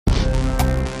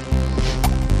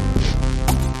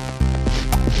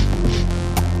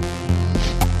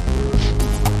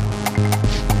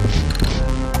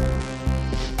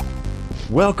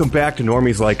Welcome back to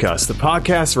Normies Like Us, the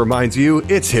podcast that reminds you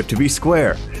it's hip to be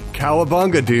square.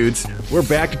 Cowabunga, dudes. We're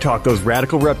back to talk those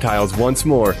radical reptiles once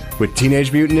more with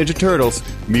Teenage Mutant Ninja Turtles,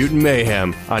 Mutant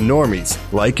Mayhem on Normies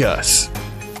Like Us.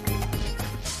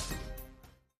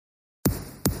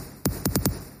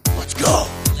 Let's go.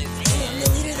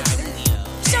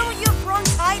 Show me your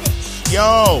bronchitis.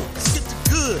 Yo, let's get the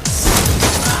goods.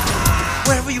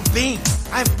 Where have you been?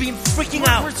 I've been freaking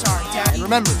out. We're sorry, Daddy. And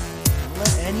remember, Don't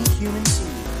let any human see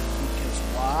you. Because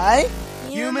why?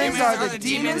 humans are the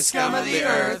demon scum of the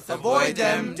earth. Avoid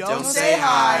them. Don't say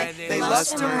hi. They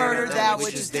lust to murder that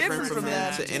which is different from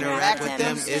them. To interact with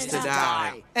them is to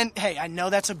die. And hey, I know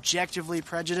that's objectively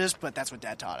prejudiced, but that's what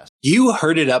Dad taught us. You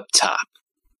heard it up top.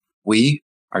 We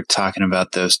are talking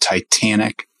about those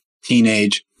titanic,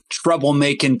 teenage,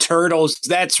 troublemaking turtles.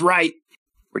 That's right.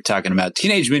 We're talking about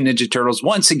Teenage Mutant Ninja Turtles.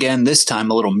 Once again, this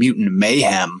time a little mutant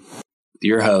mayhem.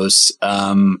 Your hosts,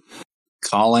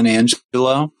 Colin,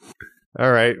 Angelo.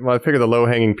 All right. Well, I figured the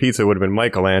low-hanging pizza would have been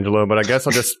Michelangelo, but I guess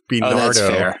I'll just be Nardo. That's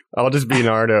fair. I'll just be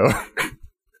Nardo.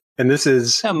 And this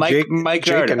is Mike Jake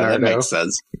Nardo. and That Nardo. makes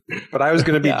sense. But I was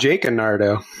going to be Jake and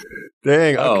Nardo.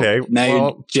 Dang, okay. Now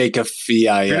you're Jacob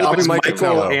Fia. I'll be It's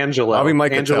Michelangelo. Angelo. I'll be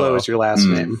Michelangelo. Angelo is your last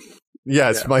name.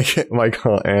 Yes, Yeah.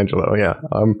 Michelangelo, yeah.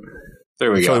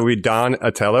 There we So go. we Don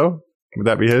Atello? Would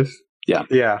that be his?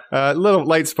 Yeah. Little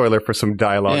light spoiler for some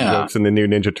dialogue jokes in the new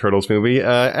Ninja Turtles movie.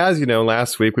 As you know,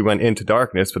 last week we went into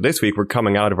darkness, but this week we're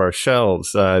coming out of our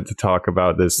shells to talk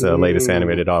about this latest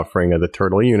animated offering of the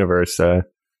Turtle universe. I've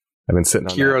been sitting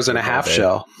on Heroes that in a for all half day.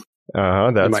 shell.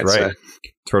 That's might right. say.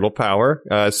 Turtle power,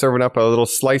 serving up a little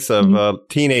slice of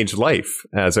teenage life,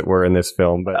 as it were, in this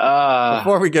film. But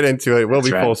before we get into it, we'll be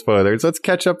full spoilers. Let's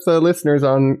catch up the listeners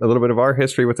on a little bit of our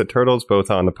history with the Turtles, both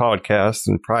on the podcast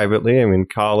and privately. I mean,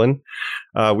 Colin,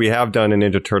 we have done a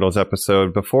Ninja Turtles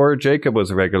episode before. Jacob was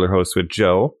a regular host with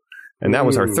Joe, and that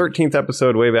was our 13th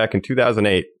episode way back in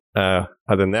 2008. Other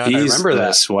than that, I remember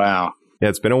that. Wow. yeah,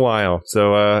 it's been a while.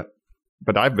 So,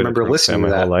 but I've been Remember a Turtles fan listening my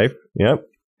to whole that. life. Yep.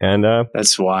 And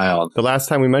That's wild. the last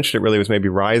time we mentioned it really was maybe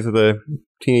Rise of the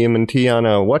TMNT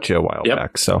on Whatcha a while Yep.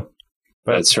 back. So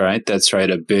That's right. That's right.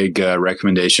 A big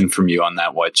recommendation from you on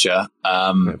that, Whatcha.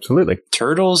 absolutely.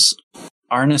 Turtles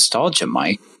are nostalgia,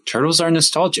 Mike. Turtles are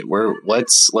nostalgia.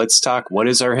 Let's talk. What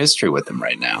is our history with them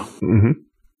right now? Mm-hmm.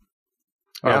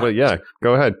 Yeah. But yeah,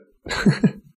 go ahead.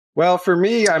 Well, for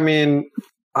me, I mean,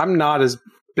 I'm not as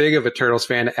big of a Turtles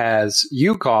fan as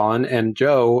you, Colin, and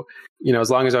Joe. You know,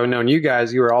 as long as I've known you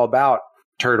guys, you were all about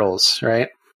Turtles, right?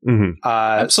 Mm-hmm.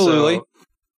 Absolutely. So,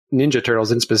 Ninja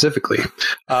Turtles, and specifically.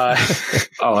 Oh,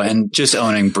 and just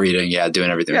owning breeding. Yeah,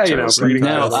 doing everything Yeah, with you know, Turtles. breeding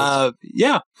No, Turtles.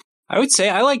 yeah. I would say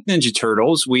I like Ninja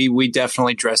Turtles. We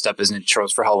definitely dressed up as Ninja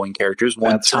Turtles for Halloween characters.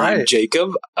 One That's time, right.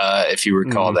 Jacob, if you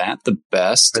recall that, the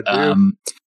best. I do.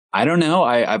 I don't know.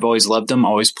 I've always loved them.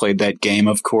 Always played that game,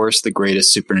 of course, the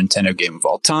greatest Super Nintendo game of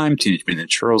all time, Teenage Mutant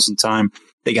Ninja Turtles in time.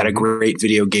 They got a great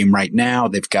video game right now.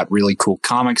 They've got really cool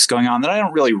comics going on that I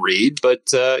don't really read,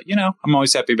 but, I'm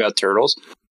always happy about Turtles.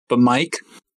 But Mike,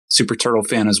 Super Turtle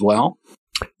fan as well.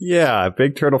 Yeah,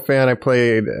 big Turtle fan. I I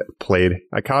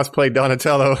cosplayed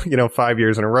Donatello, 5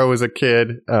 years in a row as a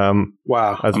kid. Wow.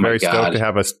 I was Oh my very God. stoked to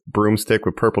have a broomstick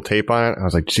with purple tape on it. I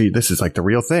was like, gee, this is like the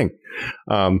real thing.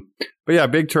 But yeah,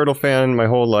 big Turtle fan my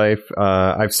whole life.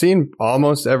 I've seen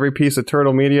almost every piece of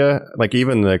Turtle media, like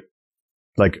even the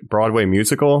Broadway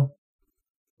musical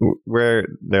where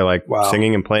they're like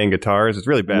singing and playing guitars. It's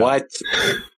really bad. What?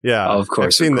 Yeah, Oh, of course,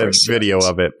 I've seen of course, the video yes.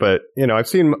 of it, but I've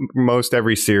seen most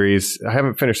every series. I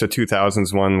haven't finished the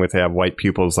 2000s one with they have white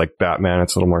pupils like Batman.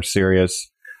 It's a little more serious.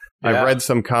 Yeah. I've read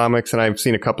some comics and I've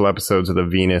seen a couple episodes of the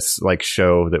Venus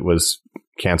show that was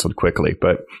canceled quickly.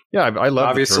 But yeah, I love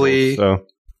Obviously, the Turtles, so.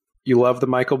 You love the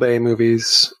Michael Bay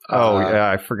movies.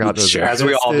 Yeah, I forgot those. sure. As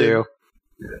we all do.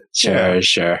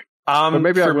 Sure. But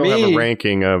maybe I for will me, have a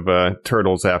ranking of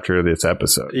Turtles after this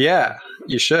episode. Yeah,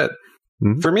 you should.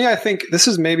 Mhm. For me, I think this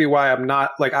is maybe why I'm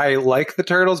not I like the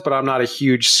Turtles, but I'm not a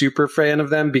huge super fan of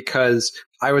them because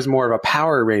I was more of a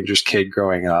Power Rangers kid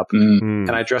growing up. Mm.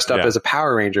 And I dressed up Yeah. as a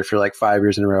Power Ranger for 5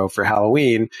 years in a row for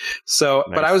Halloween. So,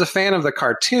 but Nice. I was a fan of the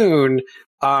cartoon,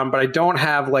 but I don't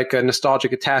have a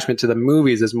nostalgic attachment to the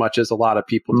movies as much as a lot of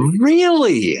people do.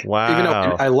 Really? Wow. Even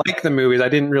though I like the movies, I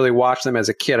didn't really watch them as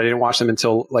a kid. I didn't watch them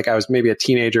until I was maybe a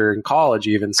teenager in college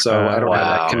even. So I don't have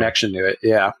wow. that connection to it.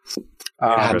 Yeah.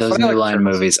 God, those but I New like Line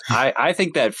Turtles. movies. I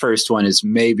think that first one is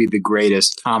maybe the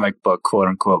greatest comic book, quote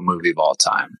unquote, movie of all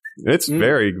time. It's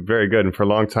very, very good. And for a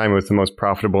long time, it was the most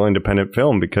profitable independent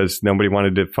film because nobody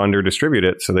wanted to fund or distribute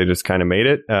it. So they just kind of made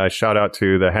it. Shout out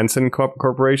to the Henson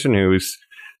Corporation, who's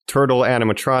Turtle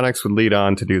animatronics would lead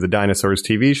on to do the Dinosaurs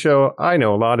TV show. I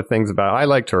know a lot of things about. I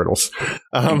like turtles.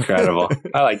 Incredible.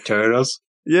 I like turtles.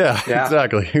 Yeah,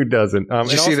 exactly. Who doesn't?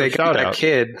 Did you see they got that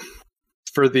kid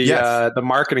for the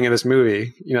marketing of this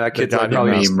movie? You know, that kid's like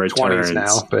probably in his 20s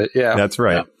now, but yeah. That's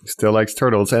right. Yeah. He still likes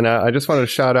turtles. And I just wanted to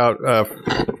shout out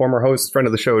former host, friend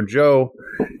of the show, Joe,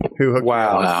 who hooked me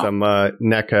up with some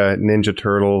NECA Ninja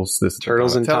Turtles. This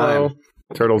Turtles in Time.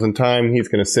 Turtles in Time. He's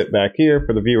going to sit back here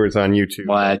for the viewers on YouTube.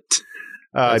 What?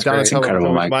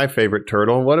 Donatello was my favorite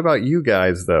turtle. What about you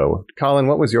guys, though? Colin,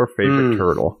 what was your favorite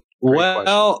turtle?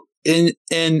 Well,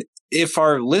 and if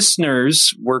our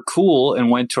listeners were cool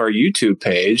and went to our YouTube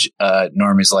page,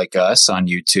 Normies Like Us on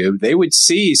YouTube, they would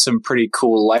see some pretty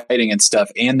cool lighting and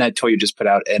stuff, and that toy you just put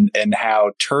out, and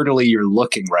how turtly you're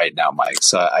looking right now, Mike.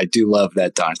 So I do love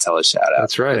that Donatello shout out.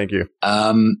 That's right. Thank you.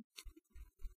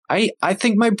 I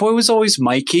think my boy was always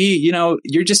Mikey. You know,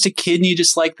 you're just a kid and you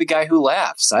just like the guy who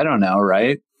laughs. I don't know,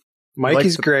 right?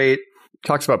 Mikey's great.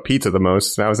 Talks about pizza the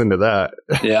most, and I was into that.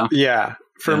 Yeah. Yeah.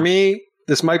 For me,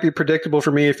 this might be predictable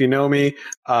for me if you know me.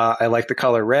 I like the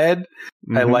color red.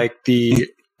 Mm-hmm. I like the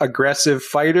aggressive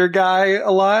fighter guy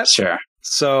a lot. Sure.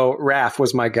 So Raph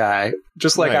was my guy.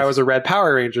 Just like I was a Red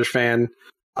Power Rangers fan.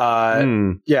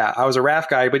 Yeah, I was a Raph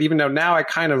guy, but even though now I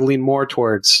kind of lean more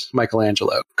towards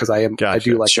Michelangelo because I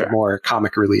do like the more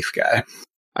comic relief guy.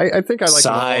 I think I like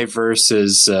Sai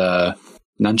versus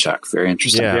Nunchuck. Very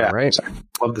interesting. Yeah, right. Sorry.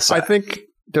 Love the Sai. I think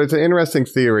there's an interesting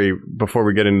theory before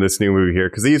we get into this new movie here,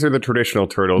 because these are the traditional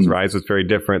turtles. Rise was very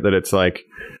different. That it's like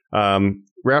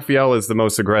Raphael is the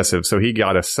most aggressive, so he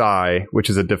got a Sai, which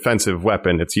is a defensive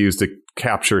weapon. It's used to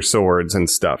capture swords and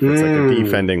stuff. It's like a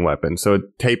defending weapon, so it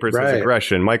tapers his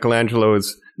aggression. Michelangelo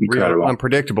is really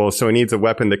unpredictable, so he needs a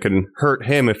weapon that can hurt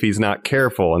him if he's not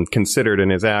careful and considered in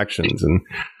his actions. And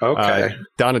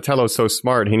Donatello's so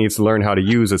smart, he needs to learn how to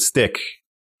use a stick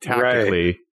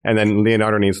tactically, and then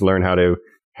Leonardo needs to learn how to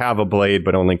have a blade,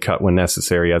 but only cut when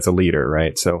necessary as a leader,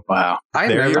 right? So, wow, I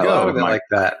never thought of it like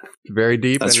that. Very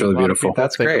deep. That's really beautiful.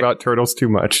 That's great. Think about turtles too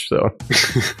much, so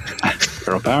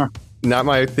turtle power. Not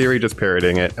my theory, just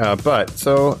parroting it. But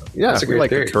so yeah, we like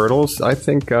the turtles. I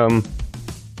think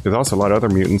there's also a lot of other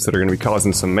mutants that are going to be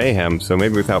causing some mayhem. So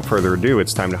maybe without further ado,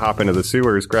 it's time to hop into the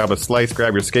sewers, grab a slice,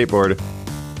 grab your skateboard.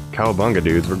 Cowabunga,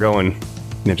 dudes! We're going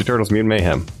Ninja Turtles Mutant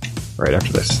Mayhem right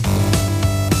after this.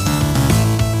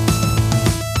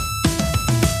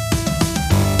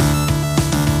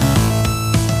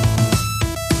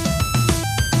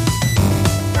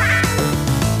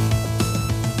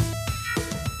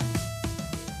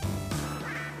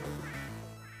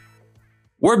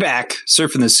 We're back,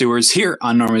 surfing the sewers here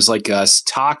on Normies Like Us,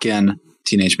 talking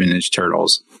Teenage Mutant Ninja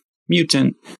Turtles,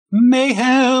 Mutant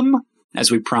Mayhem.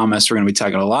 As we promised, we're going to be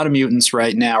talking a lot of mutants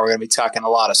right now. We're going to be talking a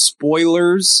lot of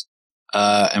spoilers,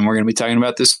 and we're going to be talking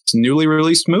about this newly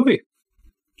released movie.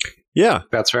 Yeah,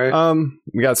 that's right.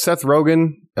 We got Seth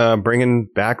Rogen bringing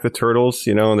back the Turtles.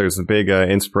 You know, there's a big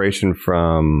inspiration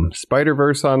from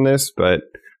Spider-Verse on this, but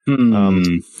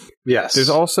yes, there's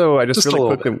also just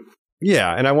really quickly.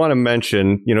 Yeah, and I want to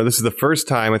mention, you know, this is the first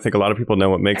time I think a lot of people know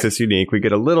what makes this unique. We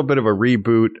get a little bit of a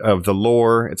reboot of the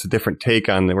lore. It's a different take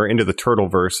on, we're into the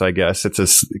Turtleverse, I guess. It's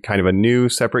a kind of a new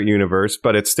separate universe,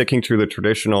 but it's sticking to the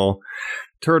traditional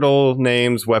turtle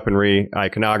names, weaponry,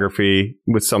 iconography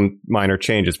with some minor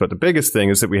changes. But the biggest thing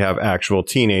is that we have actual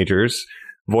teenagers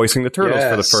voicing the turtles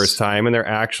for the first time, and they're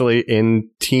actually in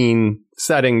teen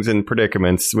settings and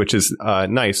predicaments, which is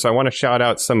nice. So I want to shout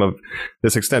out some of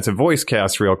this extensive voice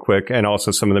cast real quick, and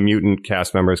also some of the mutant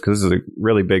cast members, because this is a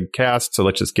really big cast. So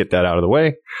let's just get that out of the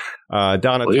way.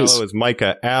 Donatello is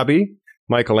Micah Abbey.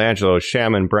 Michelangelo is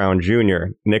Shamon Brown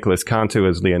Jr. Nicholas Cantu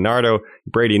is Leonardo.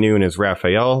 Brady Noon is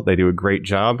Raphael. They do a great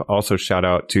job. Also shout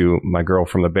out to my girl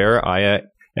from the Bear, Aya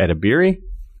Edabiri.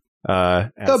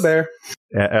 The Bear.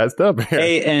 As the Bear.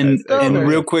 Hey, and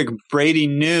real quick, Brady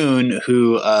Noon,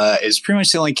 who is pretty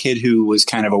much the only kid who was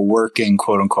kind of a working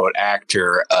quote-unquote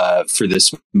actor for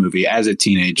this movie as a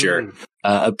teenager,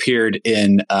 appeared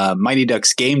in Mighty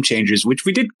Ducks Game Changers, which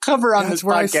we did cover on this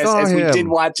podcast, as we did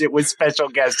watch it with special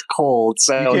guest Cole.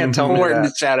 So important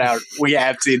to shout out. We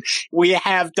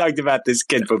have talked about this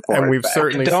kid before. And we've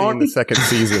certainly seen the second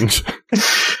season.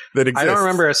 I don't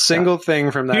remember a single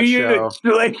thing from that show.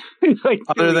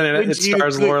 Other than it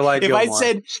stars Lorelai Gilmore. If I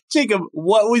said, Jacob,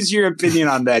 what was your opinion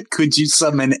on that? Could you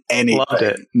summon anything? Loved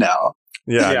it. No.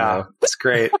 Yeah, it's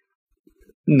great.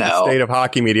 state of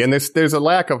hockey media. And there's a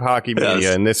lack of hockey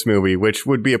media in this movie, which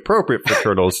would be appropriate for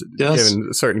Turtles, given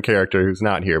a certain character who's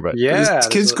not here. But this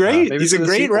kid's great. He's a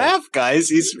great rap, guys.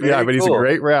 He's but he's a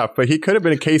great rap. But he could have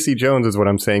been a Casey Jones, is what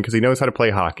I'm saying, because he knows how to play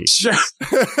hockey. Sure.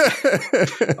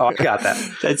 I got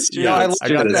that. That's true. I love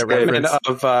that reference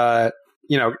of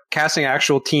casting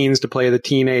actual teens to play the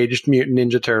teenage Mutant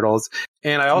Ninja Turtles.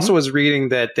 And I also was reading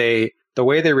that the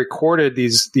way they recorded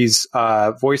these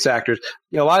voice actors,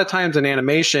 a lot of times in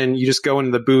animation, you just go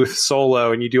into the booth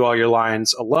solo and you do all your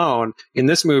lines alone. In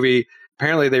this movie,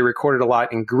 apparently they recorded a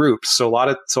lot in groups. So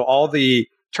all the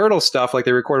turtle stuff, like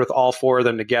they recorded with all four of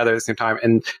them together at the same time,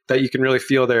 and that you can really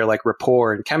feel their like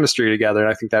rapport and chemistry together. And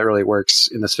I think that really works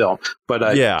in this film.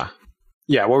 But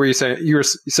yeah, what were you saying? You were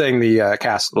saying the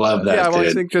cast. Love that. Yeah, well,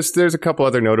 I think just there's a couple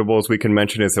other notables we can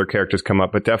mention as their characters come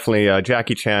up, but definitely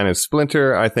Jackie Chan as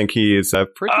Splinter. I think he is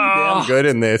pretty damn good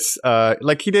in this.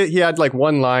 He had like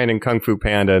one line in Kung Fu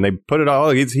Panda, and they put it all.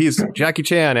 He's Jackie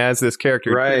Chan as this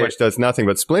character. Right. He pretty much does nothing,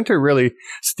 but Splinter really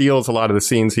steals a lot of the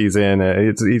scenes he's in.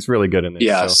 He's really good in this.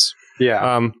 Yes. So.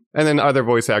 Yeah. And then other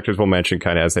voice actors we'll mention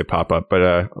kind of as they pop up, but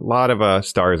a lot of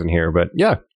stars in here. But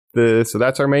yeah. So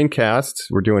that's our main cast.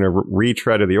 We're doing a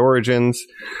retread of the origins.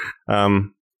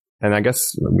 And I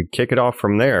guess we kick it off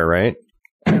from there, right?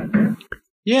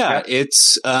 Yeah,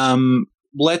 it's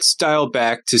let's dial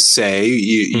back to say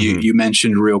you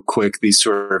mentioned real quick the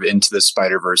sort of Into the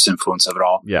Spider-Verse influence of it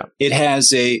all. Yeah. It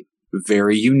has a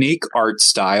very unique art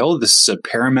style. This is a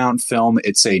Paramount film.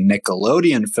 It's a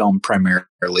Nickelodeon film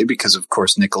primarily because, of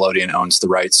course, Nickelodeon owns the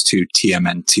rights to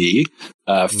TMNT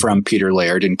from Peter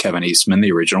Laird and Kevin Eastman,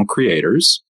 the original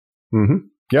creators. Mm-hmm.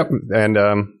 Yep. And,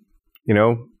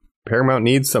 Paramount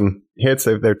needs some hits.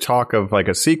 Their talk of like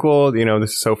a sequel,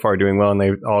 this is so far doing well. And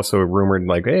they also rumored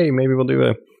like, hey, maybe we'll do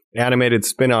a animated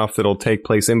spin-off that'll take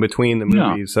place in between the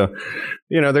movies. So,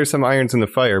 there's some irons in the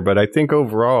fire, but I think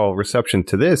overall reception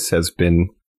to this has been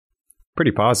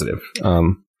pretty positive.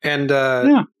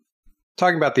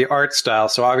 Talking about the art style,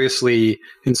 so obviously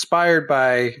inspired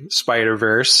by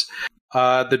Spider-Verse,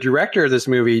 the director of this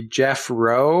movie, Jeff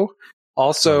Rowe,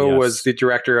 also was the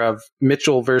director of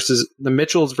Mitchells versus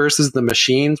the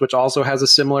Machines, which also has a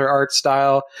similar art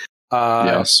style.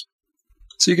 Yes.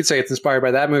 So you could say it's inspired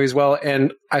by that movie as well.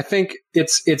 And I think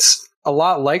it's a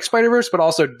lot like Spider-Verse, but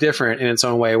also different in its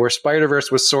own way, where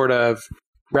Spider-Verse was sort of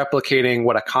replicating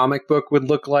what a comic book would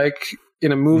look like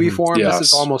in a movie form. Yes. This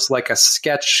is almost like a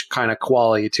sketch kind of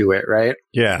quality to it, right?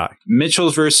 Yeah.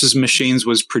 Mitchells versus Machines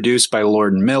was produced by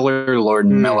Lord and Miller. Lord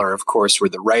and Miller, of course, were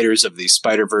the writers of the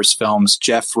Spider-Verse films.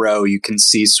 Jeff Rowe, you can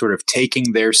see sort of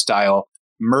taking their style,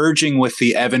 merging with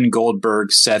the Evan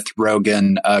Goldberg, Seth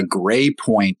Rogen, Gray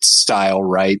Point style,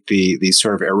 right? The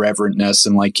sort of irreverentness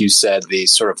and, like you said, the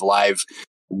sort of live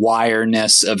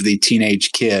wireness of the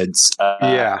teenage kids.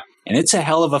 And it's a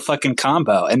hell of a fucking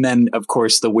combo. And then, of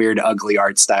course, the weird, ugly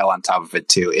art style on top of it,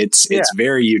 too. It's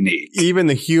very unique. Even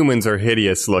the humans are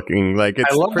hideous looking. Like,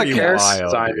 it's pretty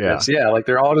wild. Yeah, like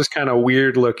they're all just kind of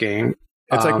weird looking.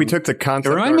 It's like we took the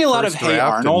concept. It reminded me a lot of Hey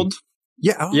Arnold.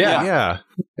 Yeah.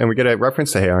 And we get a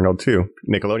reference to Hey Arnold, too.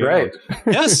 Nickelodeon. Right.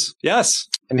 Yes.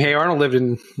 And Hey Arnold lived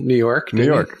in New York. New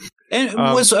York. And it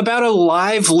was about a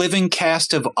live living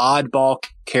cast of oddball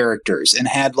characters and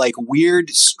had like weird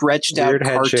stretched out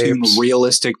cartoon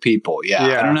realistic people.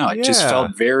 Yeah. I don't know. It just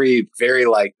felt very, very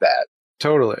like that.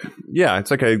 Totally. Yeah.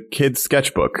 It's like a kid's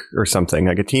sketchbook or something,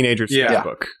 like a teenager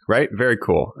sketchbook, right? Very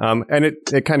cool. And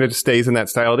it kind of stays in that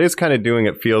style. It is kind of doing,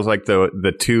 it feels like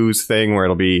the twos thing where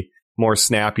it'll be more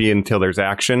snappy until there's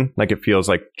action. Like it feels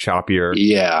like choppier.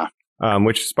 Yeah.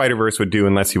 Which Spider-Verse would do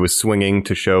unless he was swinging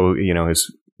to show,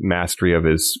 his mastery of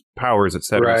his powers,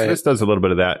 etc. Right. So this does a little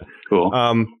bit of that. Cool.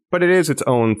 But it is its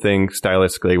own thing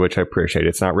stylistically, which I appreciate.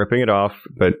 It's not ripping it off,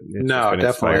 but it's definitely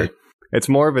inspired. It's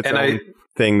more of its own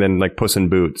thing than like Puss in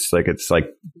Boots. Like it's like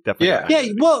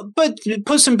definitely well, but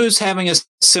Puss in Boots having a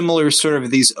similar sort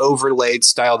of these overlaid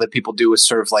style that people do with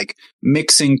sort of like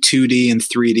mixing 2D and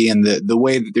 3D and the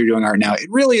way that they're doing art now. It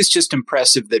really is just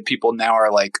impressive that people now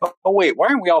are like, oh wait, why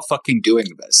aren't we all fucking doing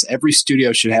this? Every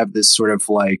studio should have this sort of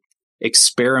like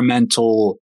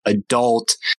experimental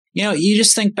adult, you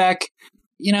just think back,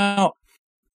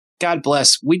 God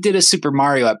bless, we did a Super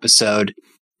Mario episode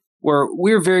where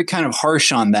we were very kind of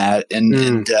harsh on that.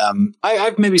 And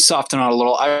I've maybe softened on it a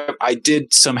little. I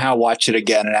did somehow watch it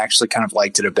again and actually kind of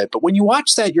liked it a bit. But when you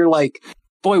watch that, you're like,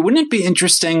 boy, wouldn't it be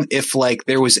interesting if like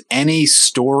there was any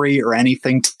story or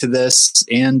anything to this?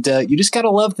 And you just got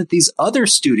to love that these other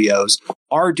studios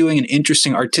are doing an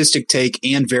interesting artistic take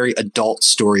and very adult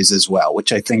stories as well,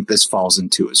 which I think this falls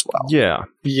into as well. Yeah.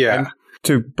 Yeah.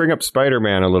 to bring up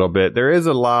Spider-Man a little bit, there is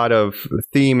a lot of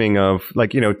theming of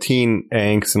like, teen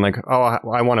angst and like, oh,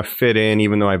 I want to fit in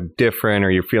even though I'm different,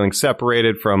 or you're feeling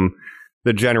separated from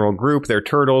the general group. They're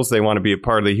turtles. They want to be a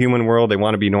part of the human world. They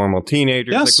want to be normal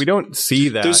teenagers. Yes. Like, we don't see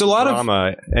that There's a lot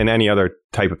drama in any other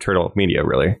type of turtle media,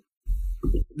 really.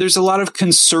 There's a lot of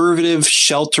conservative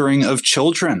sheltering of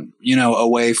children,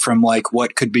 away from like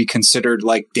what could be considered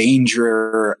like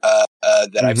danger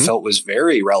that I felt was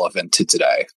very relevant to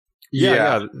today.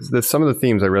 Yeah. Some of the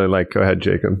themes I really like. Go ahead,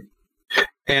 Jacob.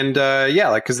 And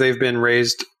because they've been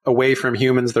raised away from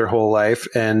humans their whole life,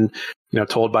 and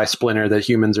told by Splinter that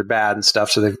humans are bad and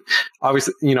stuff. So they've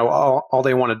obviously, all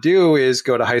they want to do is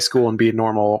go to high school and be a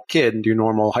normal kid and do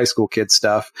normal high school kid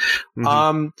stuff.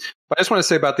 Mm-hmm. But I just want to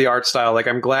say about the art style, like,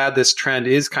 I'm glad this trend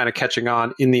is kind of catching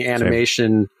on in the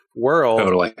animation world.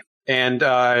 Totally. And,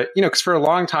 because for a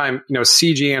long time,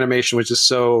 CG animation was just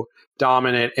so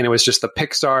dominant, and it was just the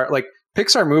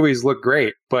Pixar movies look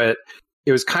great, but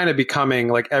it was kind of becoming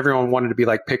like everyone wanted to be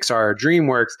like Pixar or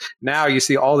DreamWorks. Now you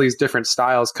see all these different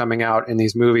styles coming out in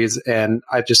these movies, and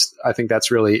I think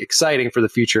that's really exciting for the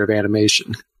future of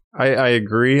animation. I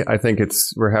agree. I think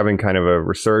we're having kind of a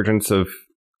resurgence of,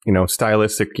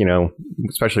 stylistic,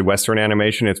 especially Western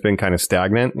animation. It's been kind of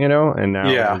stagnant, and now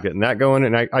we're getting that going.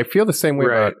 And I feel the same way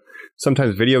about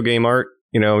sometimes video game art.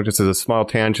 Just as a small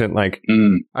tangent, like,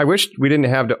 I wish we didn't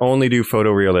have to only do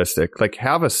photorealistic. Like,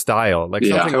 have a style, like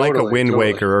something like a Wind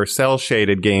Waker or cell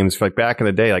shaded games, like back in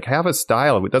the day. Like, have a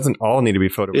style. It doesn't all need to be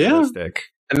photorealistic. Yeah.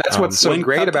 And that's what's so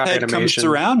great about animation. Comes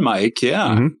around, Mike. Yeah.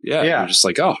 Mm-hmm. Yeah. You're just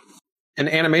like, oh. And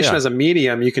animation as a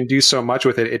medium, you can do so much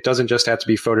with it. It doesn't just have to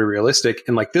be photorealistic.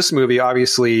 And like this movie,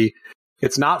 obviously,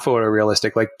 it's not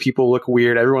photorealistic. Like, people look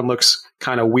weird. Everyone looks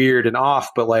kind of weird and off,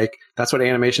 but like, that's what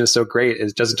animation is so great.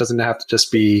 It doesn't have to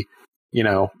just be,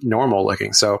 normal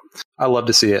looking. So I love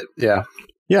to see it. Yeah.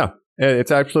 Yeah.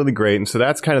 It's absolutely great. And so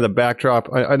that's kind of the backdrop.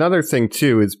 Another thing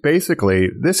too is basically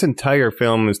this entire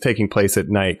film is taking place at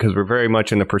night, because we're very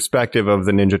much in the perspective of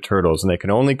the Ninja Turtles, and they can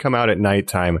only come out at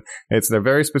nighttime. It's a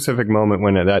very specific moment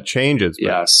when that changes.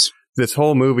 Yes. This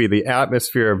whole movie, the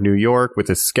atmosphere of New York with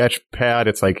the sketch pad,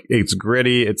 it's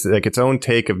gritty. It's like its own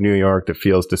take of New York that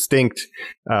feels distinct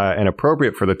and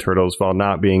appropriate for the Turtles, while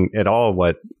not being at all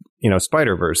what,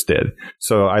 Spider-Verse did.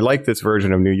 So I like this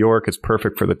version of New York. It's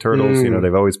perfect for the Turtles.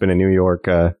 They've always been a New York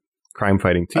crime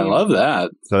fighting team. I love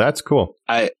that. So that's cool.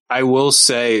 I will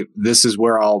say, this is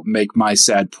where I'll make my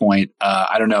sad point.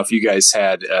 I don't know if you guys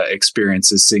had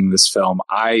experiences seeing this film.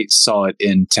 I saw it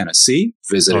in Tennessee,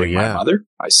 visiting my mother.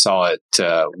 I saw it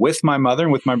with my mother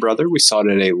and with my brother. We saw it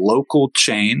at a local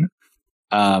chain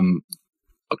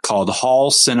called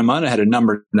Hall Cinema, and it had a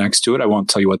number next to it. I won't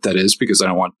tell you what that is because I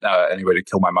don't want anybody to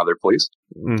kill my mother, please.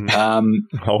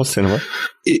 Hall Cinema.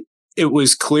 It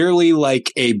was clearly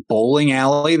like a bowling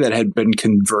alley that had been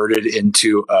converted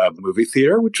into a movie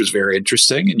theater, which was very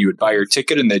interesting. And you would buy your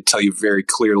ticket and they'd tell you very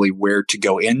clearly where to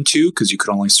go into, because you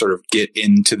could only sort of get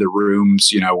into the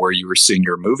rooms, where you were seeing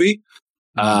your movie.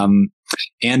 And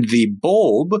the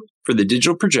bulb for the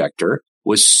digital projector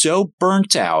was so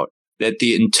burnt out that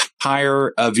the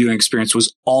entire viewing experience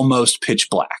was almost pitch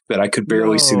black, that I could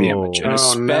barely see the image. And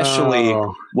especially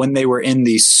when they were in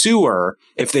the sewer,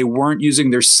 if they weren't using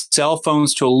their cell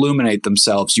phones to illuminate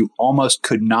themselves, you almost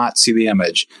could not see the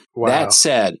image. Wow. That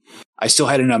said, I still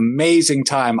had an amazing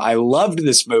time. I loved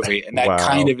this movie, and that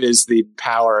kind of is the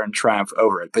power and triumph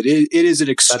over it. But it is an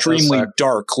extremely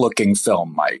dark looking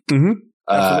film, Mike. Mm-hmm.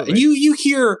 And you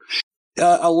hear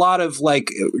a lot of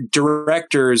like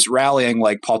directors rallying,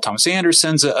 like Paul Thomas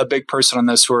Anderson's a big person on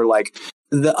this, who are like,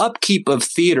 the upkeep of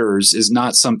theaters is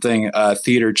not something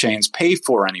theater chains pay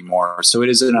for anymore. So it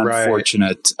is an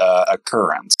unfortunate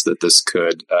occurrence that this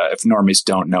could, if normies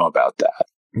don't know about that.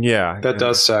 Yeah. That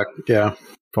does suck. Yeah.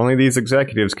 If only these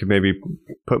executives could maybe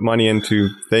put money into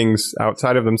things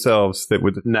outside of themselves that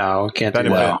would can't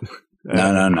benefit. Do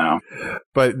that. No.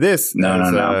 But this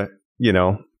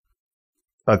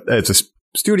it's a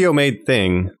studio made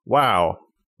thing. Wow.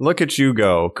 Look at you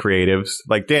go, creatives.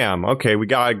 Like, damn, okay, we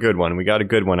got a good one. We got a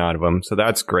good one out of them. So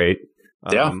that's great.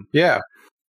 Yeah.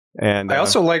 And I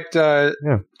also liked,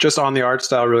 just on the art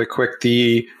style really quick,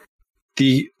 the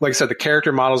like I said, the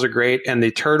character models are great. And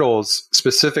the turtles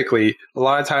specifically, a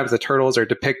lot of times the turtles are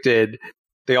depicted,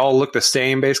 they all look the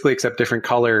same basically, except different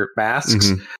color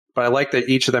masks. Mm-hmm. But I like that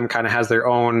each of them kind of has their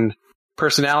own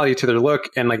personality to their look,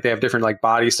 and like they have different like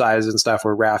body sizes and stuff,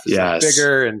 where Raph is like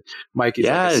bigger and Mikey's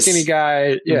like a skinny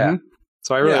guy. Yeah. Mm-hmm.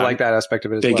 So I really like that aspect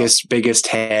of it as biggest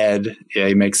head. Yeah,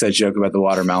 he makes that joke about the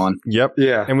watermelon. Yep.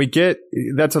 Yeah. And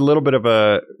that's a little bit of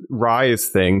a Rise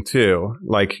thing too.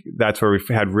 Like that's where we've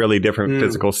had really different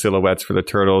physical silhouettes for the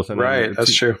turtles. And right.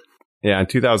 That's true. Yeah. In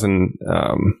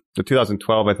the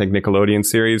 2012, I think Nickelodeon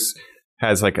series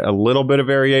has like a little bit of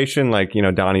variation. Like,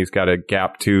 Donnie's got a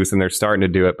gap tooth and they're starting to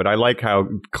do it, but I like how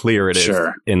clear it is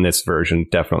in this version.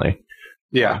 Definitely.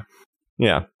 Yeah.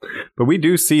 Yeah. But we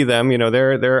do see them,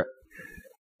 they're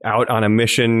out on a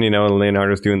mission,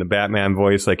 Leonardo's doing the Batman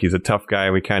voice, like he's a tough guy.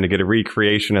 We kind of get a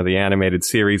recreation of the animated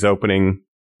series opening,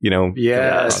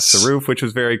 across the roof, which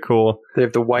was very cool. They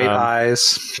have the white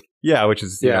eyes. Yeah, which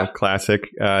is classic,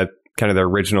 kind of the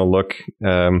original look.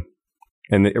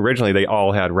 And originally they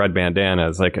all had red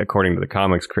bandanas, like according to the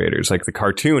comics creators. Like the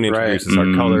cartoon introduces our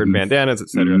colored bandanas,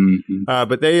 etc.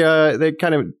 But they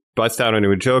kind of bust out into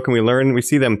a joke, and we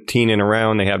see them teening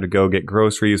around. They have to go get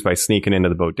groceries by sneaking into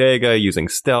the bodega using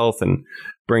stealth and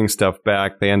bring stuff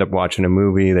back. They end up watching a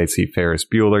movie. They see Ferris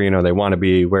Bueller. They want to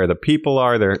be where the people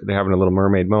are. They're having a little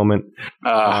mermaid moment.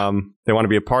 They want to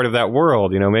be a part of that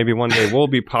world. Maybe one day we'll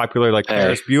be popular like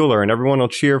Ferris Bueller and everyone will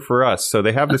cheer for us. So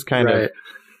they have this kind of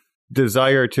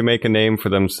desire to make a name for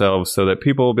themselves so that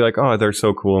people will be like, oh, they're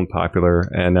so cool and popular.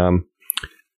 And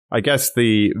I guess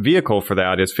the vehicle for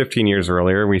that is 15 years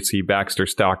earlier. We see Baxter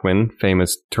Stockman,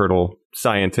 famous turtle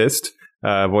scientist,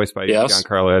 voiced by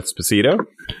Giancarlo Esposito.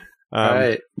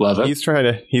 Right. Love it. He's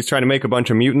trying to make a bunch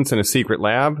of mutants in a secret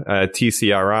lab.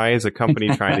 TCRI is a company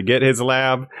trying to get his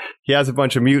lab. He has a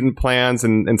bunch of mutant plans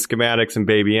and schematics and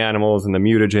baby animals and the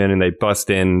mutagen, and they bust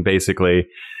in. Basically,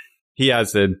 he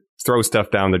has to throw stuff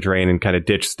down the drain and kind of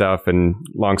ditch stuff. And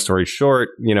long story short,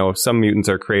 some mutants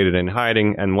are created in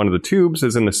hiding, and one of the tubes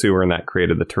is in the sewer, and that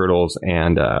created the turtles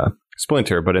and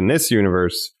Splinter. But in this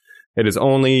universe, it is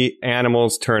only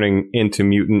animals turning into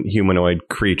mutant humanoid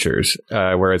creatures.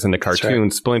 Whereas in the cartoon,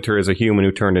 Splinter is a human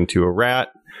who turned into a rat.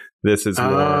 This is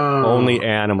more only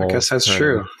animals. I guess that's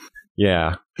true.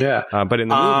 Yeah. Yeah. But in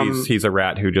the movies, he's a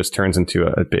rat who just turns into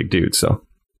a big dude. So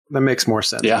that makes more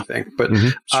sense, I think. But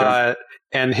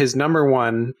and his number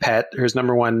one pet, his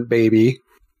number one baby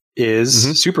is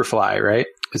Superfly, right?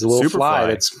 Is a little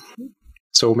fly.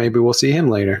 So maybe we'll see him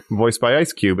later. Voiced by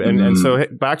Ice Cube. And so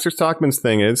Baxter Stockman's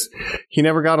thing is he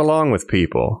never got along with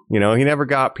people. He never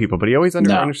got people, but he always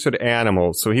understood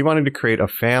animals. So he wanted to create a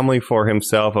family for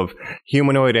himself of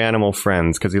humanoid animal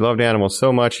friends because he loved animals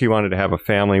so much he wanted to have a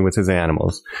family with his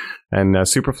animals. And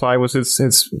Superfly was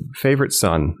his favorite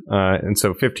son. And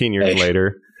so 15 years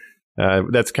later,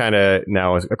 that's kind of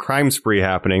now a crime spree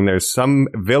happening. There's some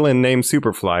villain named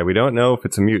Superfly. We don't know if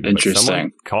it's a mutant. But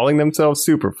someone calling themselves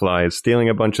Superfly is stealing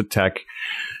a bunch of tech.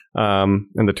 And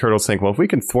the turtles think, well, if we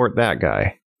can thwart that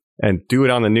guy and do it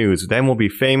on the news, then we'll be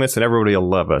famous and everybody will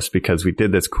love us because we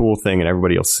did this cool thing and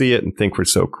everybody will see it and think we're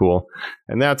so cool.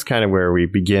 And that's kind of where we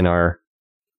begin our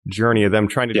journey of them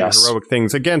trying to do heroic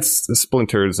things against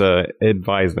Splinter's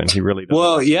advisement. He really does.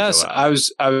 Well, yes, I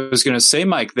was going to say,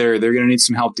 Mike, they're going to need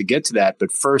some help to get to that,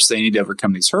 but first they need to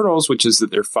overcome these hurdles, which is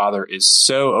that their father is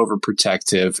so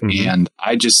overprotective, and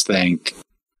I just think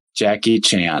Jackie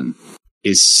Chan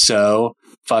is so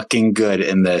fucking good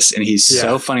in this, and he's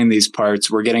so funny in these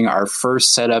parts. We're getting our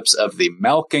first setups of the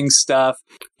milking stuff.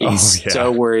 He's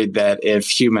so worried that if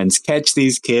humans catch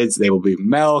these kids, they will be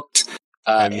milked.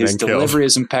 His delivery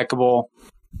is impeccable.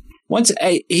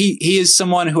 He is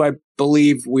someone who I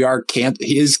believe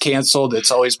he is canceled.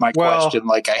 It's always my question,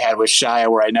 like I had with Shia,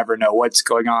 where I never know what's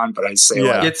going on, but I say,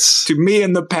 it's to me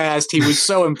in the past, he was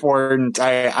so important.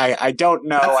 I don't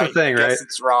know. That's the thing, right?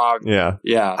 It's wrong. Yeah.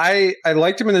 I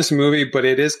liked him in this movie, but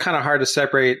it is kind of hard to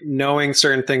separate knowing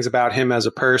certain things about him as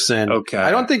a person. Okay.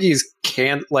 I don't think he's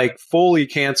fully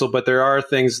canceled, but there are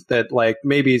things that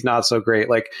maybe he's not so great.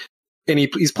 And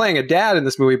he's playing a dad in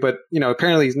this movie, but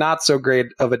apparently he's not so great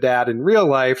of a dad in real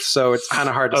life, so it's kind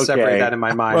of hard to separate that in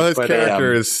my mind. Well, his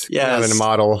character is not a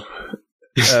model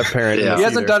parent. He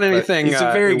hasn't done anything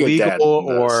illegal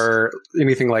or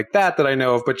anything like that I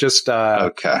know of, but just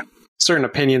certain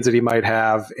opinions that he might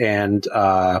have and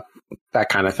that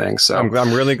kind of thing. So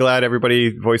I'm really glad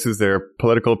everybody voices their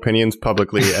political opinions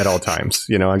publicly at all times.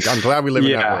 I'm glad we live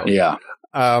in that world. Yeah.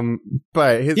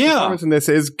 But his performance in this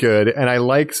is good, and I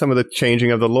like some of the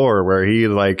changing of the lore where he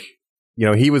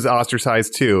he was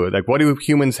ostracized too. Like, what do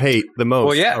humans hate the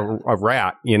most? Well, a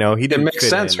rat. He didn't make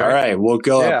sense. In. Right? All right, we'll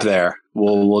go up there.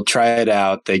 We'll try it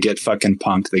out. They get fucking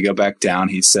punked. They go back down.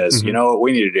 He says, "You know what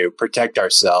we need to do? Protect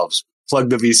ourselves. Plug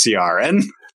the VCR in."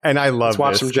 And I love. Let's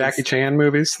watch some Jackie Chan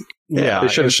movies. Yeah, they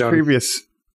should have shown previous.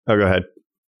 Oh, go ahead.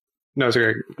 No, it's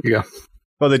okay. You go.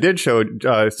 Well, they did show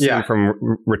a scene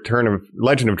from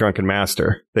Legend of Drunken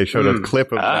Master. They showed a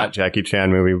clip of that Jackie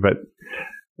Chan movie, but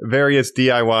various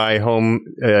DIY home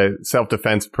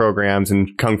self-defense programs and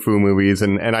kung fu movies,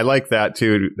 and I like that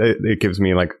too. It gives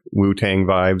me like Wu-Tang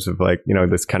vibes of like, you know,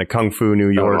 this kind of kung fu New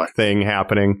York thing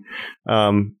happening.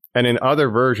 And in other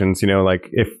versions, you know, like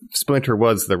if Splinter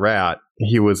was the rat,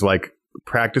 he was like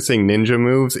practicing ninja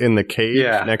moves in the cage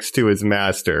next to his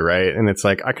master, right? And it's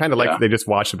like, I kind of like they just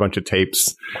watched a bunch of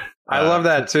tapes. I love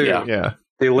that too. Yeah.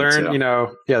 They learn, you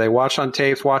know, they watch on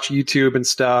tapes, watch YouTube and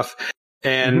stuff.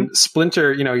 And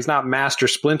Splinter, you know, he's not Master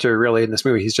Splinter really in this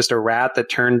movie. He's just a rat that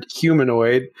turned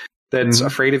humanoid that's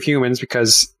afraid of humans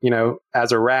because, you know,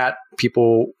 as a rat,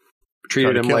 people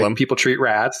treated him like people treat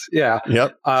rats. Yeah.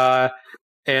 Yep. So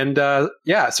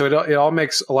it all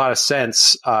makes a lot of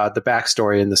sense, the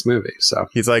backstory in this movie. So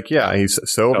he's like, he's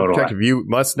so protective. You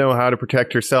must know how to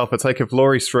protect yourself. It's like if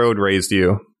Laurie Strode raised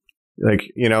you.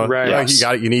 Like, you know,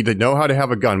 you need to know how to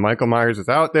have a gun. Michael Myers is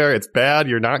out there. It's bad.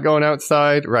 You're not going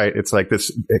outside. Right. It's like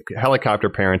this helicopter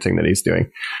parenting that he's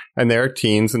doing. And they're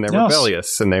teens and they're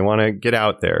rebellious and they want to get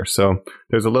out there. So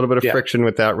there's a little bit of friction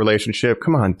with that relationship.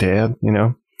 Come on, Dad, you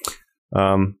know.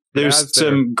 There's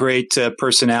some great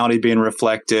personality being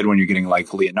reflected when you're getting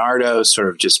like Leonardo sort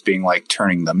of just being like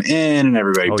turning them in and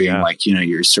everybody being like, you know,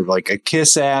 you're sort of like a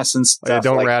kiss ass and stuff.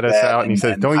 Don't rat us out. And he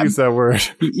says, don't use that word.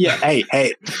 Yeah.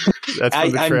 Hey.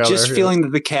 I'm just feeling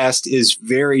that the cast is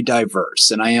very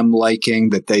diverse and I am liking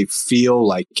that they feel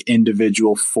like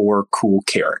individual 4 cool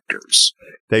characters.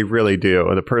 They really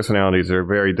do. The personalities are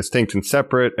very distinct and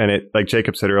separate. And it, like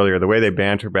Jacob said earlier, the way they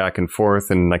banter back and forth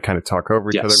and like kind of talk over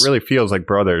each other, it really feels like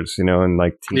brothers, you know, and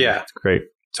like teams. Yeah, it's great.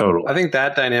 Totally. I think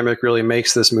that dynamic really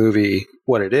makes this movie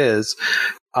what it is.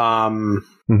 Yeah.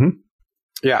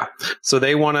 So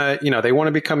they want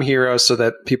to become heroes so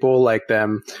that people like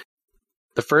them.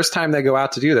 The first time they go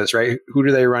out to do this, right? Who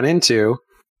do they run into?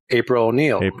 April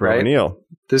O'Neil. O'Neil.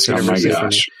 This oh my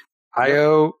gosh.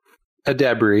 Io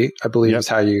Adebri, I believe is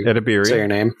how you say your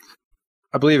name.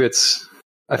 I believe it's.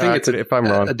 I think it's if I'm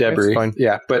wrong, Adebri.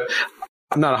 Yeah, but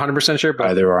I'm not 100% sure.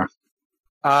 But either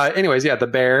are. Anyways, The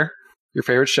Bear, your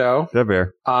favorite show. The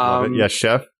Bear. Yes,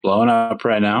 Chef. Blowing up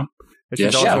right now.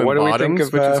 Yes, Chef. What do we think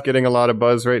of? Which is getting a lot of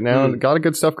buzz right now. A lot of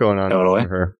good stuff going on for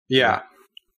her. Yeah,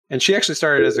 and she actually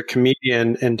started as a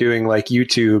comedian and doing like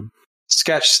YouTube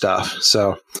sketch stuff.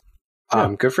 So,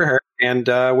 good for her. And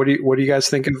what do you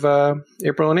guys think of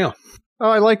April O'Neil? Oh,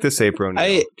 I like this April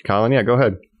O'Neil. Colin, go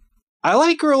ahead. I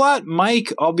like her a lot.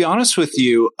 Mike, I'll be honest with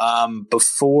you.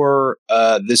 Before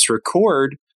this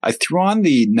record, I threw on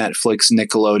the Netflix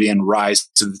Nickelodeon Rise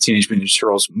of the Teenage Mutant Ninja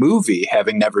Turtles movie,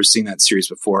 having never seen that series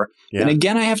before. Yeah. And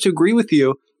again, I have to agree with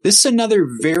you. This is another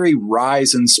very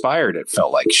Rise inspired. It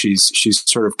felt like she's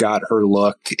sort of got her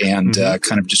look and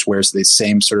kind of just wears the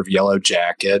same sort of yellow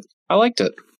jacket. I liked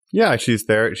it. Yeah, she's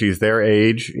their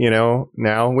age, you know,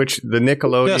 now, which the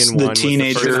Nickelodeon one, the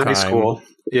teenager high school.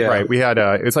 Yeah. Right. We had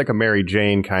it was like a Mary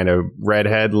Jane kind of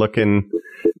redhead looking,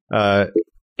 in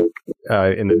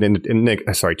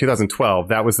 2012.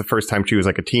 That was the first time she was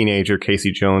like a teenager,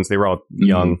 Casey Jones. They were all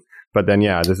young, but then,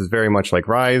 this is very much like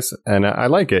Rise and I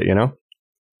like it, you know?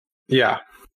 Yeah.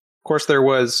 Of course there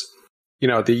was, you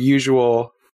know, the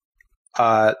usual,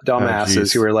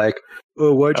 dumbasses who were like,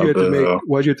 "Oh, why'd you have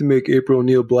to make April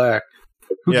O'Neil black?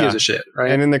 Who gives a shit?"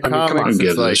 Right? And in the comics,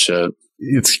 it's like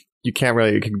you can't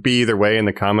really. It can be either way in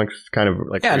the comics. Kind of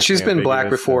like and she's been black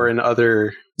before in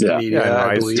other media,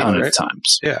 I believe, ton of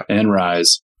times. Yeah, and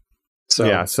Rise.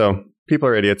 So people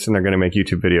are idiots and they're going to make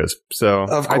YouTube videos. So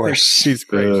of course, I think she's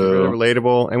great. She's really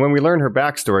relatable. And when we learn her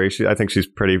backstory, I think she's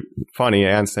pretty funny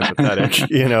and sympathetic,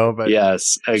 you know, but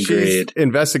yes, agreed. She's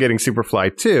investigating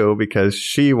Superfly too, because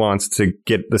she wants to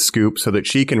get the scoop so that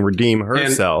she can redeem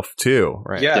herself too.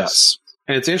 Right. Yes.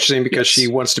 And it's interesting because she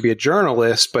wants to be a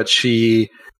journalist, but she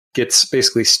gets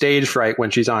basically stage fright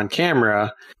when she's on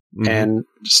camera and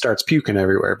starts puking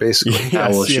everywhere, basically.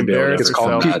 It's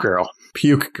called Puke Girl.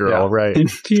 Puke Girl, right.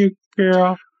 Puke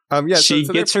Girl. She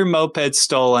so gets her moped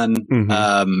stolen,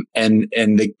 and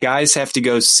the guys have to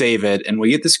go save it. And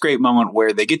we get this great moment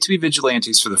where they get to be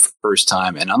vigilantes for the first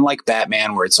time. And unlike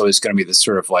Batman, where it's always going to be this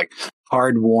sort of like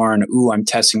hard-worn, ooh, I'm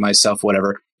testing myself,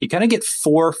 whatever, you kind of get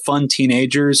 4 fun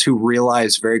teenagers who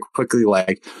realize very quickly,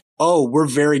 like, oh, we're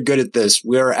very good at this.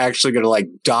 We're actually going to like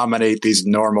dominate these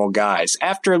normal guys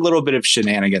after a little bit of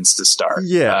shenanigans to start.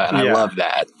 Yeah. And I love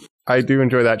that. I do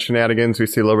enjoy that shenanigans. We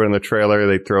see a little bit in the trailer.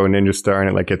 They throw a ninja star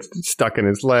and it like gets stuck in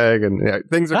his leg, and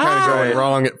things are kind of going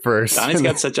wrong at first. Donnie's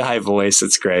got such a high voice;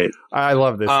 it's great. I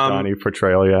love this Donnie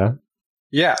portrayal.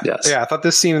 Yeah. I thought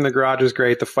this scene in the garage was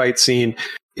great. The fight scene.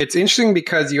 it's interesting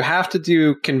because you have to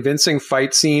do convincing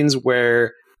fight scenes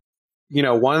where, you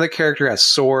know, one of the character has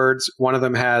swords, one of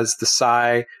them has the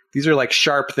sai. These are like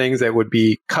sharp things that would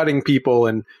be cutting people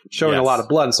and showing a lot of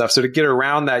blood and stuff. So to get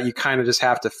around that, you kind of just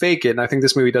have to fake it. And I think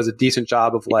this movie does a decent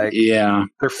job of like,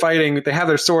 they're fighting, they have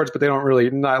their swords, but they don't really,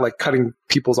 not like cutting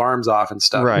people's arms off and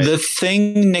stuff. Right. The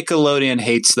thing Nickelodeon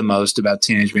hates the most about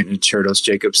Teenage Mutant Ninja Turtles,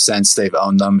 Jacob, since they've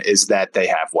owned them, is that they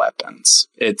have weapons.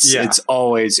 It's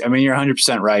always, I mean, you're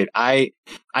 100% right. I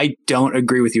don't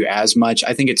agree with you as much.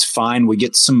 I think it's fine. We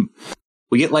get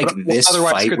like this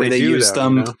fight where they use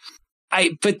them. You know?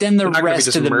 But then the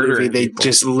rest of the movie, they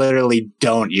just literally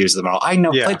don't use them at all. I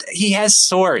know, but he has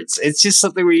swords. It's just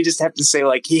something where you just have to say,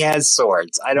 like, he has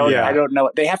swords. I don't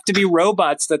know. They have to be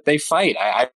robots that they fight.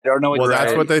 I don't know. Well,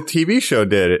 that's what the TV show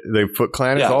did. The Foot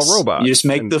Clan is all robots. You just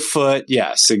make the foot.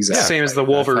 Yes, exactly. Same as the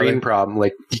Wolverine problem.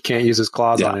 Like, he can't use his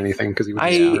claws on anything because he would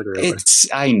be murdered.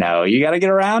 I know. You got to get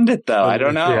around it, though. I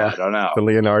don't know. I don't know. The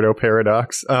Leonardo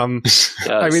paradox. I mean,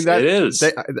 it is.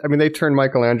 They turned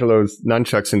Michelangelo's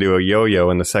nunchucks into a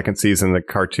yo-yo in the second season of the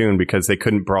cartoon because they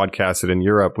couldn't broadcast it in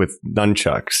Europe with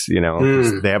nunchucks. You know,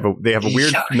 they have a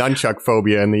weird nunchuck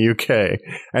phobia in the UK,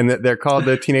 and they're called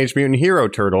the Teenage Mutant Hero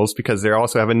Turtles because they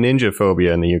also have a ninja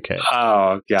phobia in the UK.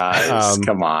 Oh, guys,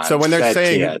 come on! So when they're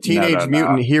saying Teenage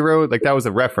Mutant Hero, like that was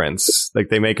a reference. Like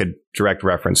they make a direct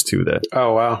reference to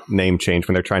the name change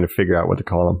when they're trying to figure out what to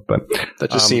call them. But that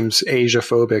just seems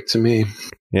Asia-phobic to me.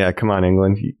 Yeah, come on,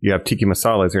 England. You have tiki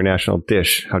masala as your national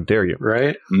dish. How dare you?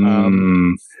 Right?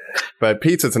 But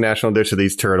pizza's a national dish of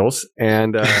these turtles,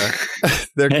 and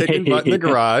they're kicking butt in the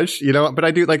garage, you know. But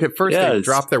I do like at first they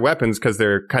drop their weapons because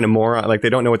they're kind of moron, like they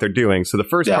don't know what they're doing. So the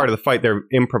first part of the fight, they're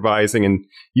improvising and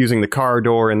using the car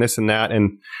door and this and that,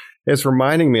 and it's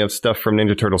reminding me of stuff from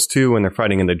Ninja Turtles 2 when they're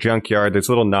fighting in the junkyard. There's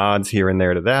little nods here and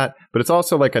there to that, but it's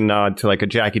also like a nod to like a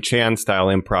Jackie Chan style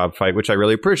improv fight, which I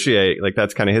really appreciate. Like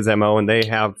that's kind of his MO, and they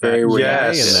have that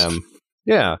in them.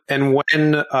 Yeah. And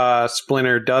when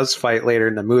Splinter does fight later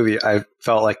in the movie, I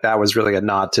felt like that was really a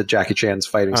nod to Jackie Chan's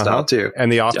fighting style too.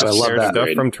 And the office share stuff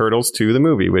from Turtles to the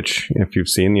movie, which if you've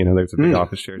seen, you know, there's a big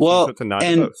office share. Well, so it's a nod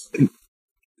to those.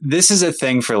 This is a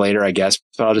thing for later, I guess,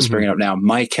 but I'll just bring it up now.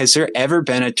 Mike, has there ever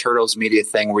been a Turtles media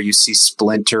thing where you see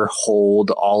Splinter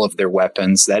hold all of their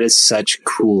weapons? That is such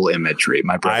cool imagery.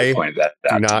 My brother pointed that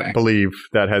out. I do not believe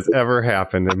that has ever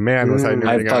happened. And man, was I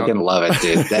nerding out. I fucking love it,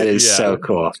 dude. That is so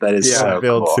cool. That is so cool.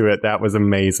 Build to it. That was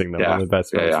amazing, though. One of the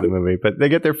best parts of the movie. But they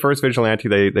get their first vigilante.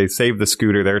 They save the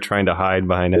scooter. They're trying to hide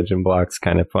behind engine blocks.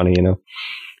 Kind of funny, you know.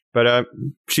 But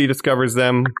she discovers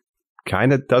them.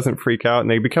 Kind of doesn't freak out, and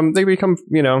they become,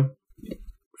 you know,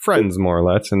 friends more or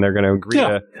less, and they're going to agree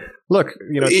to look.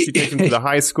 You know, she takes them to the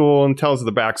high school and tells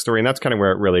the backstory, and that's kind of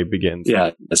where it really begins.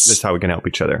 Yeah, this is how we can help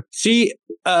each other. She,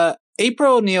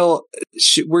 April O'Neil,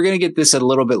 we're going to get this a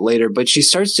little bit later, but she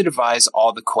starts to devise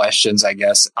all the questions I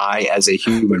guess I, as a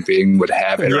human being, would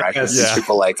have interacting with these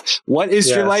people. Like, what is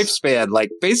your lifespan? Like,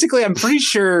 basically, I'm pretty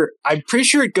sure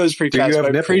it goes pretty fast.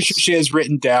 But I'm pretty sure she has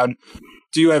written down.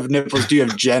 Do you have nipples? Do you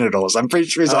have genitals? I'm pretty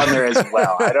sure he's on there as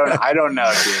well. I don't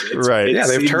know, dude. Right. They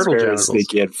have turtle genitals.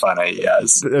 Sneaky and funny,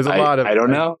 yes. There's a lot of... I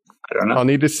don't know. I'll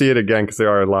need to see it again because there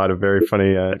are a lot of very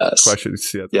funny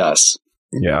questions. Yes.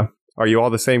 Yeah. Are you all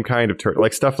the same kind of turtle?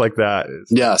 Like stuff like that.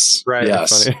 Yes. Right.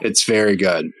 Yes. Funny. It's very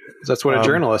good. That's what a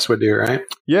journalist would do, right?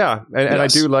 Yeah. And I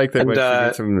do like that when she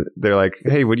gets them, they're like,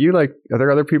 hey, would you like, are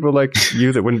there other people like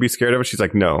you that wouldn't be scared of it? She's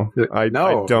like, no. I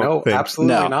don't think.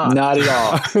 Absolutely not. Not at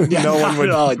all. No one would.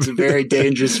 At all. It's a very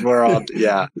dangerous world.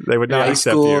 Yeah. They would not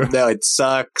accept you. No, it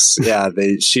sucks. Yeah.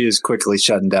 She is quickly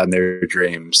shutting down their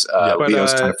dreams.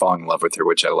 Leo's kind of falling in love with her,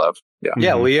 which I love. Yeah.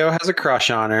 Yeah. Leo has a crush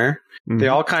on her. They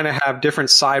all kind of have different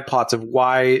side plots of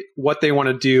what they want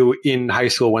to do in high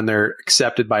school when they're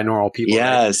accepted by normal people.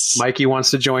 Yes. Right? Mikey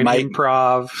wants to join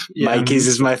improv. Yeah. Mikey's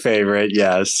is my favorite.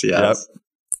 Yes. Yes.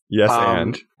 Yep. Yes,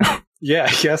 and.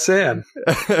 Yeah, yes, and.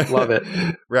 Love it.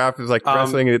 Raph is like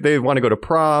wrestling. They want to go to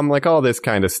prom, like all this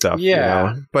kind of stuff. Yeah.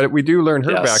 You know? But we do learn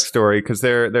her backstory because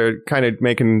they're kind of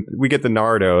making, we get the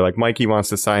Nardo. Like Mikey wants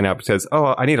to sign up, says,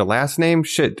 oh, I need a last name?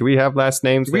 Shit, do we have last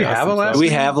names? Do we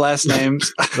have last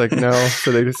names? Like, no.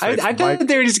 So they just I thought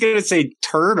they were just going to say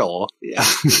Turtle. Yeah.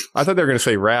 I thought they were going to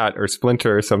say Rat or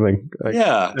Splinter or something. Like,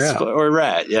 or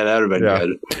Rat. Yeah, that would have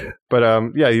been good.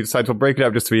 But he decides we'll break it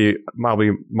up just to be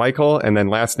probably Michael and then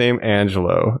last name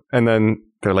Angelo. And then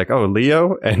they're like, oh,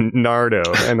 Leo and Nardo.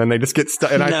 And then they just get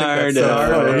stuck. And I think that's so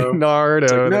funny.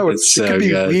 Nardo. No, it could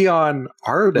be Leon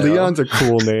Ardo. Leon's a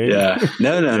cool name. Yeah.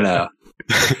 No.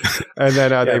 And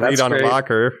then they read on a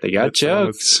locker. They got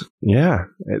jokes. Yeah.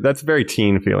 That's very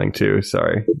teen feeling too.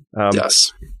 Sorry.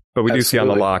 Yes. But we do see on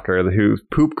the locker who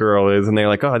Poop Girl is, and they're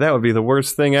like, oh, that would be the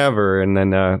worst thing ever. And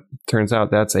then turns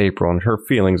out that's April, and her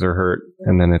feelings are hurt.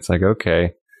 And then it's like,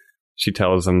 okay. She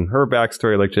tells them her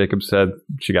backstory, like Jacob said.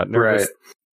 She got nervous. Right.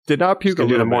 Did not puke a little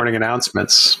bit. Do the morning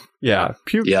announcements. Yeah,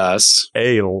 puke a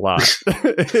lot.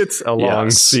 It's a long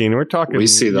scene. We're talking. We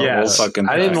see the whole fucking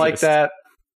I didn't like that.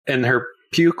 And her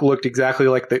puke looked exactly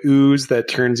like the ooze that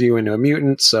turns you into a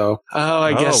mutant. So,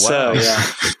 I guess so. Yeah,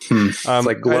 it's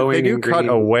like glowing. They do cut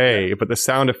away, but the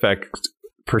sound effect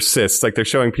persists. Like they're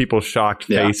showing people shocked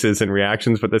faces and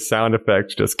reactions, but the sound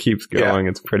effect just keeps going.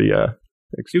 It's pretty.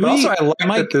 Also, I like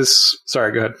that this.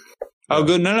 Sorry, go ahead. Oh,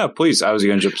 good. No, please. I was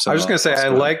going to jump. I was just going to say, I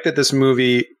like that this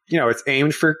movie, it's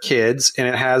aimed for kids and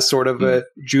it has sort of a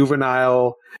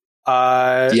juvenile,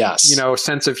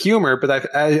 sense of humor.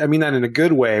 But I mean that in a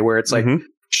good way, where it's like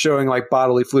showing like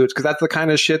bodily fluids, because that's the kind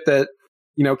of shit that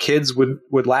kids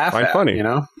would laugh at. Funny,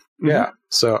 Yeah.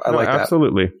 So I like that.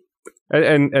 Absolutely.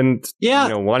 And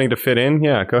wanting to fit in.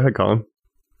 Yeah. Go ahead, Colin.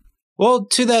 Well,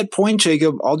 to that point,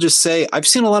 Jacob, I'll just say I've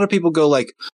seen a lot of people go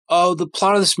like, oh, the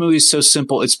plot of this movie is so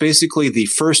simple. It's basically the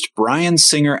first Bryan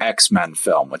Singer X-Men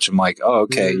film, which I'm like, oh,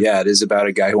 okay, yeah, it is about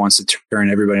a guy who wants to turn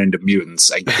everybody into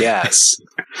mutants, I guess.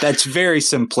 That's very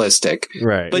simplistic.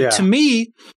 Right. But to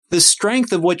me, the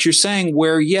strength of what you're saying,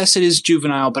 where, yes, it is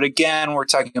juvenile, but again, we're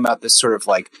talking about this sort of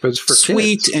like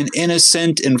sweet and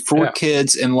innocent and for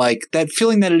kids, and like that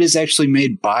feeling that it is actually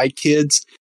made by kids.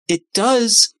 It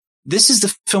does. This is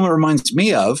the film it reminds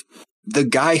me of. The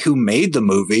guy who made the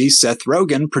movie, Seth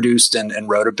Rogen, produced and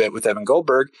wrote a bit with Evan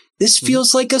Goldberg. This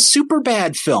feels like a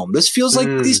Superbad film. This feels like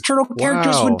these turtle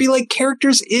characters would be like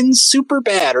characters in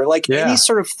Superbad, or like any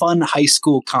sort of fun high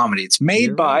school comedy. It's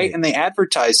made by, and they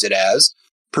advertise it as,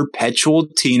 perpetual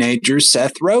teenager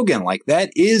Seth Rogen. Like,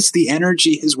 that is the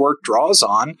energy his work draws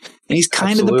on, and he's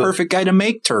kind of the perfect guy to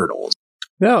make turtles.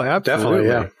 No, absolutely. Definitely,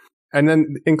 yeah. And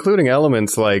then including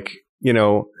elements like,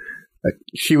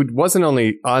 she wasn't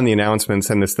only on the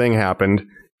announcements and this thing happened.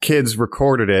 Kids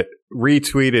recorded it,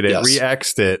 retweeted it,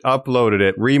 re-X'd it, uploaded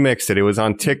it, remixed it. It was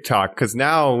on TikTok. Because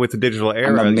now with the digital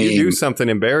era, you do something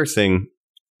embarrassing,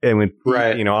 and with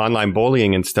online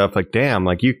bullying and stuff, like damn,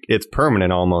 like it's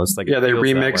permanent almost. Like they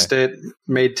remixed it,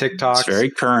 made TikToks. It's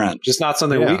very current. Just not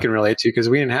something we can relate to because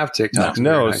we didn't have TikToks.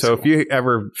 No, so if you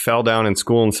ever fell down in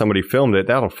school and somebody filmed it,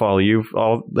 that'll follow you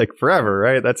all like forever,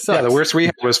 right? That sucks. Yeah, the worst we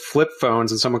had was flip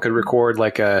phones, and someone could record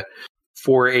like a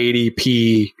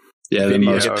 480p. Yeah, the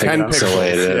most 10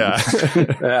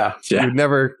 pixels. Yeah. You've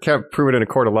never kept proven in a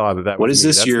court of law that what is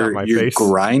this? You're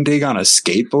grinding on a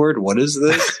skateboard? What is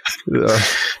this?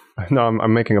 No,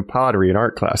 I'm making a pottery in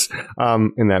art class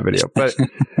in that video.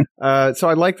 But so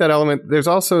I like that element. There's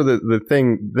also the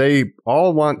thing, they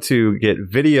all want to get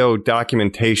video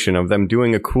documentation of them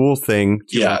doing a cool thing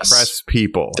to impress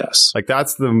people. Yes. Like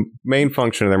that's the main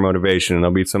function of their motivation. And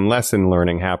there'll be some lesson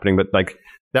learning happening, but like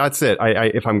that's it.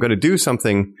 If I'm going to do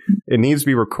something, it needs to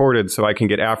be recorded so I can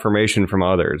get affirmation from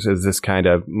others. Is this kind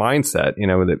of mindset,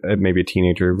 that maybe a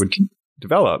teenager would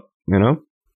develop,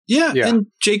 Yeah, and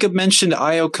Jacob mentioned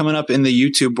Io coming up in the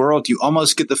YouTube world. You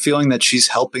almost get the feeling that she's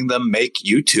helping them make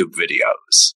YouTube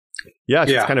videos. Yeah,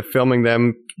 she's kind of filming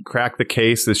them crack the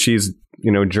case as she's,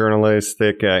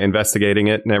 journalistic, investigating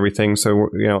it and everything. So,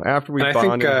 after we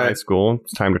bond in high school,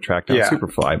 it's time to track down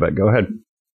Superfly, but go ahead.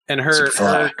 And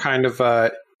her kind of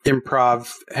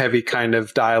improv heavy kind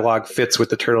of dialogue fits with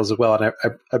the Turtles as well. And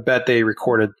I bet they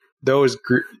recorded those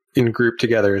in group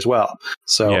together as well.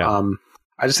 So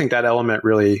I just think that element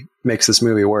really makes this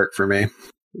movie work for me.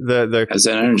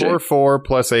 The core 4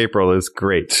 plus April is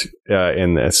great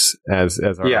in this as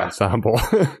our ensemble.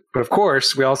 But of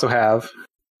course, we also have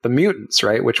the mutants,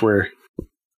 right? Which we're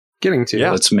getting to.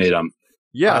 Yeah, let's meet them.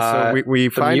 Yeah, so we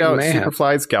find out Mayhem.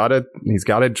 Superfly's he's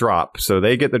got a drop. So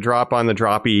they get the drop on the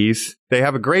droppies. They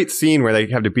have a great scene where they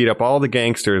have to beat up all the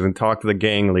gangsters and talk to the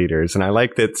gang leaders. And I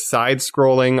like that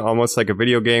side-scrolling, almost like a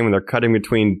video game, when they're cutting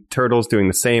between turtles doing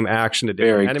the same action to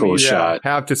different enemies. Cool shot.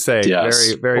 Have to say,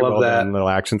 very, very well done little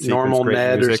action sequence. Normal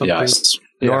Ned music. Or something. Yes.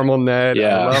 Normal Ned.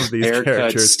 Yeah. I love these Haircut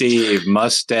characters. Steve,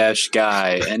 mustache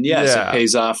guy. And yes, it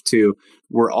pays off too.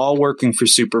 We're all working for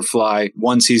Superfly.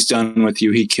 Once he's done with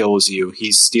you, he kills you.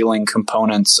 He's stealing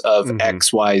components of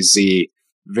XYZ.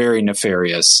 Very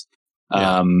nefarious.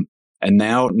 Yeah. And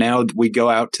now we go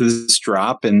out to this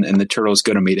drop, and the Turtles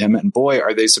go to meet him. And boy,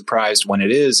 are they surprised when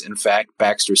it is, in fact,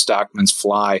 Baxter Stockman's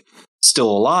Fly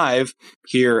still alive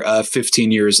here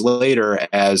 15 years later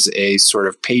as a sort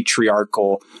of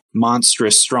patriarchal,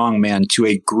 monstrous strongman to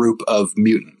a group of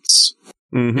mutants.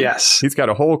 Mm-hmm. Yes. He's got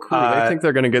a whole crew. They think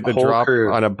they're going to get the drop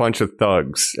on a bunch of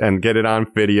thugs and get it on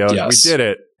video. Yes. We did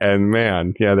it. And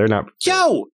man, they're not.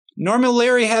 Norman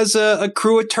Leary has a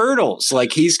crew of turtles.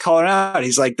 Like, he's calling out.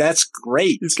 He's like, that's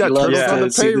great. He's got turtles on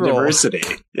the payroll. The diversity.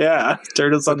 Yeah,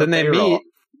 turtles on the payroll. Then they meet,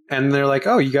 and they're like,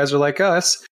 oh, you guys are like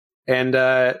us. And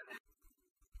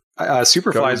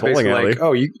Superfly is basically like,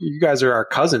 oh, you guys are our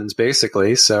cousins,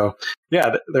 basically. So,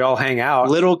 yeah, they all hang out.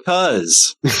 Little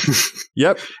cuz.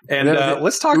 Yep. And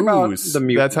let's talk about the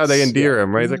mutants. That's how they endear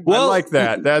him, right? He's like, I like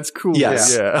that. That's cool.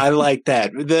 Yes, yeah. I like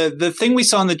that. The thing we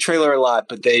saw in the trailer a lot,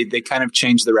 but they kind of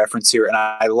changed the reference here, and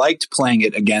I liked playing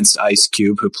it against Ice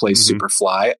Cube, who plays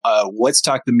Superfly. Let's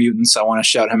talk the mutants. I want to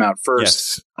shout him out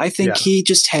first. Yes. I think he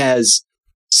just has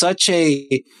such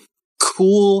a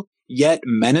cool yet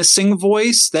menacing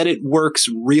voice that it works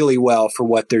really well for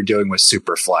what they're doing with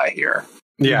Superfly here.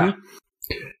 Yeah.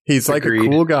 He's like a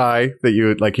cool guy that you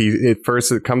would like. At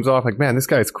first it comes off like, man, this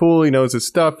guy's cool. He knows his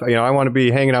stuff. You know, I want to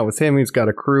be hanging out with him. He's got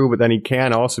a crew, but then he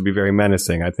can also be very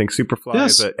menacing. I think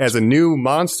Superfly as a new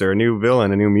monster, a new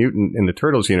villain, a new mutant in the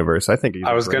Turtles universe. I think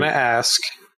I was going to ask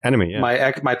enemy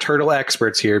my turtle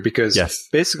experts here because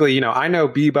basically, you know, I know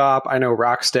Bebop, I know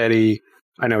Rocksteady,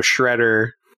 I know Shredder,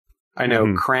 I know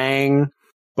Krang,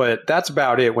 but that's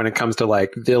about it when it comes to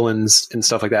like villains and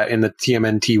stuff like that in the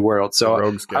TMNT world. So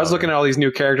I was looking at all these new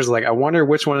characters, like I wonder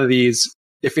which one of these,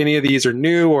 if any of these are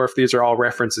new or if these are all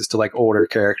references to like older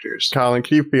characters. Colin,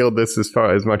 can you field this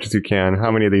as much as you can? How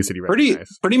many of these did you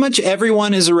recognize? Pretty much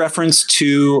everyone is a reference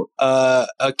to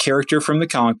a character from the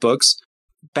comic books.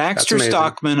 Baxter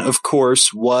Stockman, of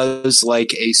course, was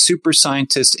like a super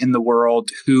scientist in the world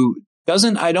who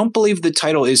I don't believe the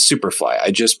title is Superfly.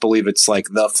 I just believe it's like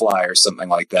The Fly or something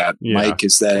like that. Yeah. Mike,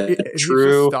 is that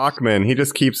true? He's Stockman. He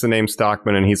just keeps the name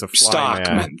Stockman and he's a fly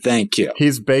Stockman, man. Thank you.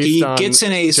 He's based on... He gets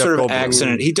in a Jeff sort of Goldblum.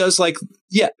 accident. He does like...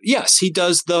 Yes, he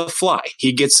does The Fly.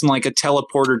 He gets in like a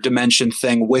teleporter dimension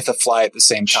thing with a fly at the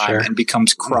same time and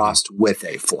becomes crossed with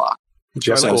a fly.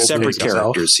 So separate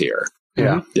characters here.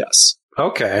 Yeah. Yes.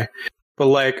 Okay. But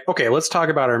like, okay, let's talk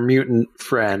about our mutant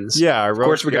friends. Yeah, of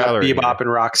course we got Bebop and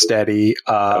Rocksteady.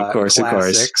 Of course.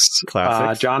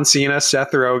 Classics. John Cena, Seth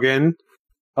Rogen,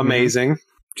 amazing.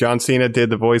 John Cena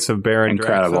did the voice of Baron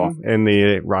Draxon in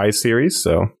the Rise series,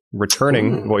 so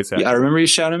returning voice actor. Yeah, I remember you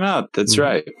shout him out. That's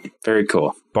right. Very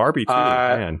cool. Barbie too,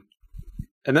 man.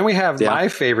 And then we have my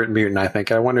favorite mutant. I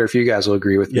think. I wonder if you guys will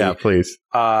agree with me. Yeah, please.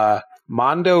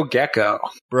 Mondo Gecko,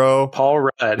 bro. Paul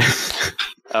Rudd.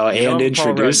 Oh, and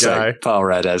introducing Paul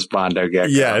Rudd as Mondo Gecko.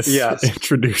 Yes.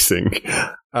 Introducing.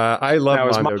 I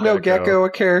love Mondo Gecko. Is Mondo Gecko a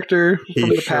character from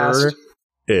the past?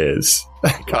 Is.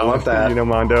 I love that. You know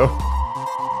Mondo?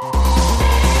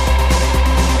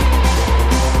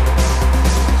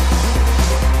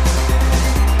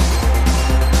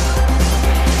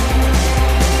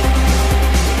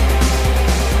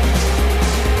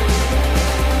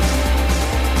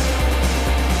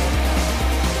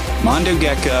 Mondo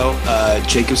Gecko,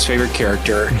 Jacob's favorite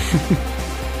character,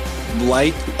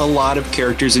 like a lot of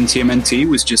characters in TMNT,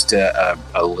 was just a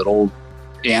little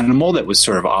animal that was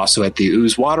sort of also at the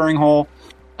ooze watering hole.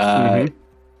 I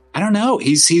don't know.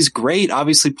 He's great.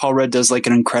 Obviously, Paul Rudd does like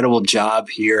an incredible job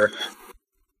here.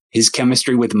 His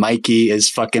chemistry with Mikey is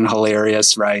fucking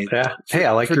hilarious, right? Yeah. Hey,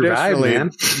 I like your vibe,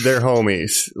 man. They're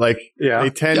homies. Like, they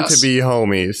tend to be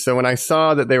homies. So when I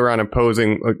saw that they were on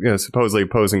supposedly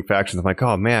opposing factions, I'm like,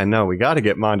 oh man, no, we got to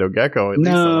get Mondo Gecko at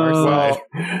least on our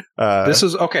side. This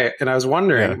was okay. And I was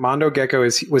wondering, Mondo Gecko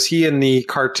was he in the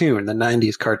cartoon, the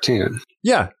 90s cartoon?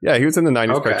 Yeah, he was in the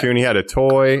 90s cartoon. He had a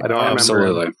toy. I don't remember.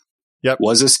 Absolutely. Yep.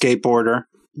 Was a skateboarder.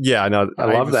 Yeah, no, I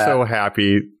love that. I'm so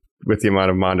happy with the amount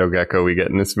of Mondo Gecko we get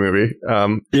in this movie.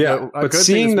 But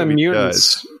seeing the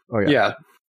mutants...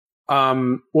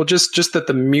 well, just that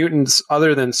the mutants,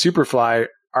 other than Superfly,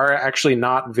 are actually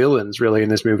not villains really in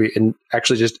this movie and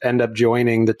actually just end up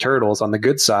joining the Turtles on the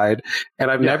good side.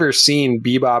 And I've never seen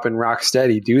Bebop and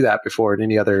Rocksteady do that before in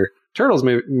any other Turtles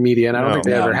media, and I don't think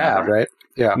they ever have, right?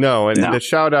 Yeah. No, and to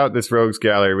shout out this Rogues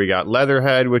Gallery, we got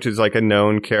Leatherhead, which is like a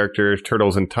known character,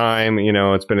 Turtles in Time, you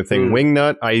know, it's been a thing.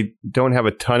 Wingnut, I don't have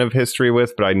a ton of history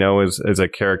with, but I know as a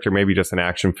character, maybe just an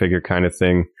action figure kind of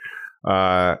thing.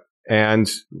 And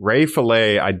Ray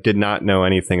Fillet, I did not know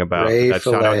anything about.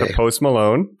 Shout out to Post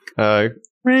Malone.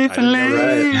 Ray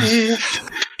Fillet.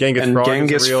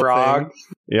 Genghis Frog.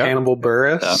 Cannibal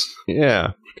Burris.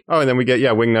 Yeah. Oh, and then we get,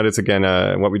 Wingnut is again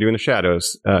What We Do in the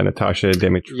Shadows, Natasha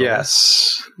Demetriou.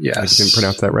 Yes. I didn't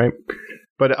pronounce that right.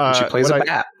 But she plays a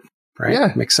bat, right?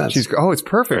 Yeah. Makes sense. It's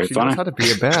perfect. She knows how to be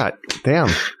a bat. Damn.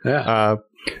 Yeah.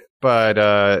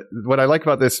 But what I like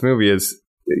about this movie is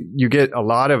you get a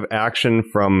lot of action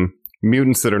from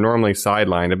mutants that are normally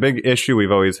sidelined. A big issue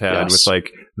we've always had with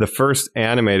like the first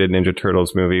animated Ninja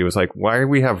Turtles movie was like, why do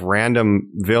we have random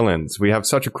villains? We have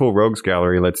such a cool rogues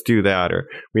gallery. Let's do that. Or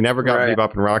we never got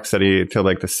Bebop and Rocksteady until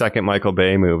like the second Michael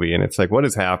Bay movie. And it's like, what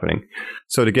is happening?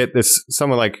 So to get this,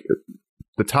 someone like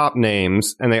the top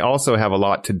names, and they also have a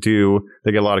lot to do.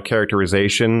 They get a lot of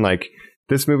characterization. Like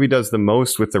this movie does the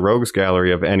most with the rogues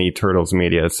gallery of any Turtles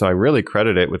media. So I really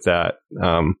credit it with that.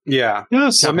 So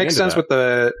it makes sense with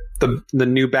the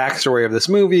new backstory of this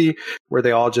movie where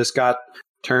they all just got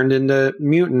turned into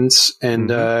mutants and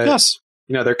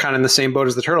you know, they're kind of in the same boat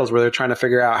as the Turtles where they're trying to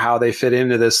figure out how they fit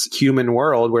into this human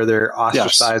world where they're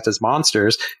ostracized as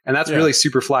monsters. And that's really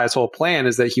Superfly's whole plan,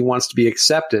 is that he wants to be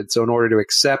accepted. So in order to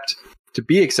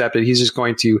be accepted, he's just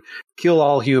going to kill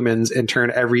all humans and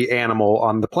turn every animal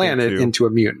on the planet into a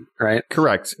mutant, right?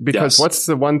 Correct. Because what's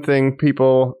the one thing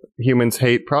humans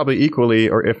hate probably equally,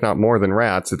 or if not more than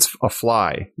rats? It's a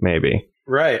fly, maybe.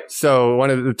 Right. So one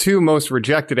of the two most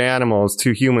rejected animals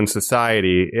to human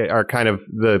society are kind of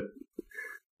the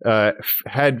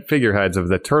figureheads of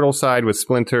the turtle side with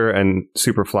Splinter and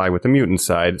Superfly with the mutant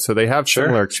side. So they have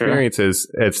similar experiences.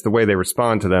 It's the way they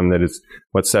respond to them that is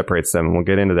what separates them. And we'll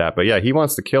get into that. But yeah, he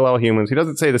wants to kill all humans. He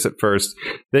doesn't say this at first.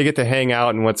 They get to hang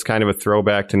out in what's kind of a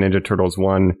throwback to Ninja Turtles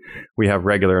 1. We have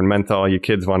regular and menthol. You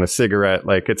kids want a cigarette.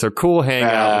 Like, it's a cool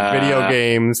hangout with video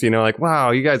games. You know, like, wow,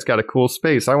 you guys got a cool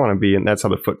space. I want to be. And that's how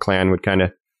the Foot Clan would kind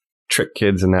of trick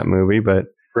kids in that movie. But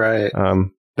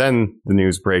then the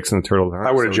news breaks and the Turtles are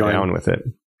down with it.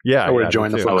 Yeah, I would have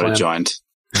joined the Foot Clan. I would have joined.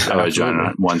 I would have joined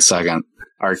in 1 second.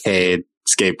 Arcade,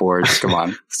 skateboards, come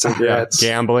on. Cigarettes.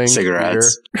 Gambling.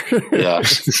 Cigarettes.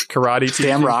 Karate.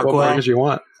 Sam Rockwell. What as you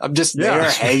want. I'm just there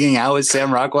hanging out with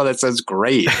Sam Rockwell. That sounds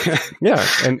great.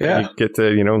 And you get to,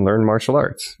 learn martial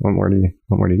arts. What more do you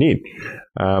need?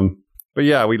 But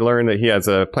yeah, we learn that he has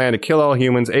a plan to kill all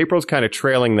humans. April's kind of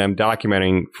trailing them,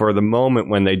 documenting for the moment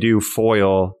when they do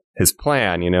foil his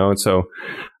plan, and so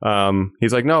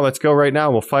he's like, no, let's go right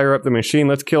now. We'll fire up the machine.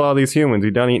 Let's kill all these humans.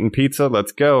 You done eating pizza?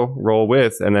 Let's go. Roll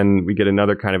with. And then we get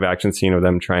another kind of action scene of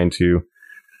them trying to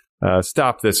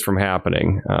stop this from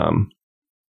happening.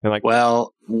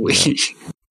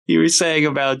 You were saying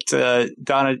about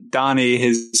Donnie,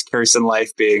 his curse in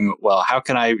life being, well, how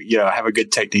can I, have a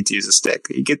good technique to use a stick?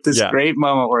 You get this great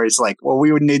moment where it's like, well,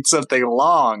 we would need something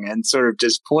long and sort of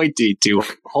just pointy to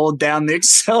hold down the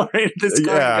accelerator. This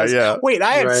car wait,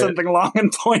 I have something long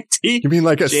and pointy. You mean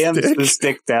like a jams stick? The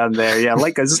stick down there. Yeah,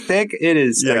 like a stick. It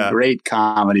is a great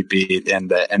comedy beat and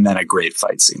then a great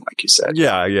fight scene, like you said.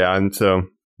 Yeah. And so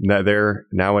they're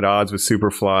now at odds with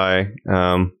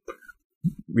Superfly.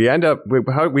 We end up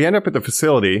at the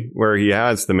facility where he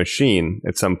has the machine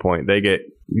at some point. They get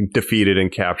defeated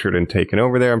and captured and taken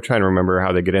over there. I'm trying to remember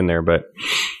how they get in there, but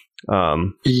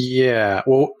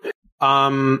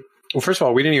first of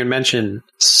all, we didn't even mention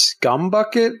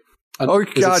Scumbucket. Oh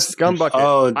God,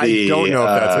 Scumbucket. I don't know if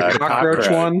that's like a cockroach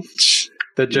one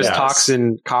that just talks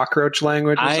in cockroach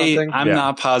language or something. I'm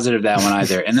not positive that one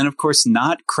either. And then, of course,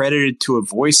 not credited to a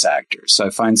voice actor. So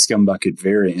I find Scumbucket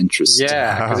very interesting.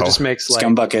 Yeah, because it just makes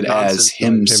Scumbucket as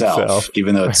himself,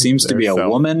 even though it seems to be a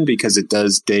woman because it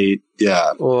does date.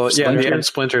 Yeah. Well, Splinter.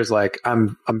 Splinter's like,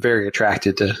 I'm very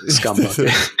attracted to Scumbucket.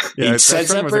 He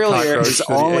said up earlier his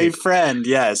only friend.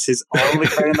 Yes, his only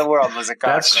friend in the world was a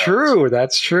cockroach.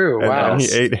 That's true. Wow. And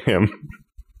he ate him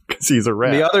because he's a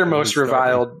rat. The other most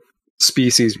reviled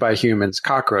species by humans,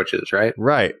 cockroaches, right?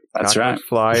 Right. That's right.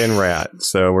 Fly and rat.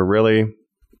 So we're really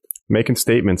making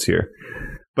statements here.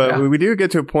 But we do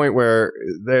get to a point where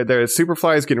the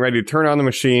Superfly is getting ready to turn on the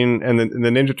machine, and the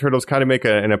Ninja Turtles kind of make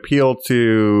an appeal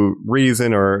to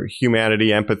reason or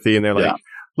humanity, empathy, and they're like,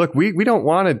 look, we don't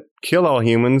want to kill all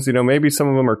humans. Maybe some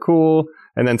of them are cool.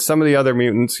 And then some of the other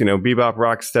mutants, Bebop,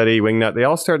 Rocksteady, Wingnut, they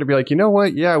all start to be like, you know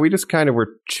what? Yeah, we just kind of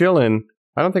were chilling.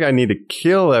 I don't think I need to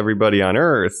kill everybody on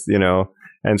Earth,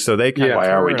 And so they kind of why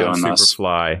are we doing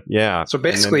Superfly. This? Yeah. So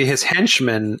basically his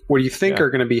henchmen, what do you think are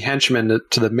going to be henchmen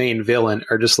to the main villain,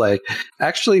 are just like,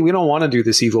 actually, we don't want to do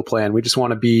this evil plan. We just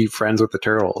want to be friends with the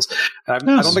Turtles. I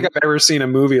don't think I've ever seen a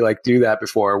movie like do that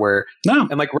before where,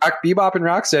 and like Bebop and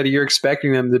Rocksteady, you're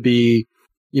expecting them to be,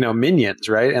 minions,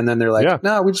 right? And then they're like,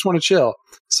 no, we just want to chill.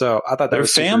 So I thought that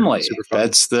was family. Super fun.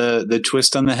 That's the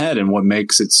twist on the head and what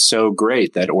makes it so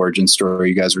great, that origin story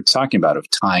you guys were talking about, of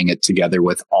tying it together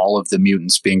with all of the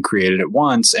mutants being created at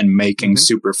once and making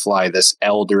Superfly this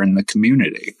elder in the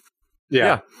community.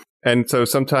 Yeah. And so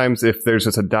sometimes if there's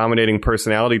just a dominating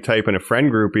personality type in a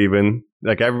friend group, even,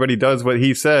 like, everybody does what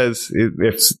he says.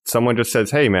 If someone just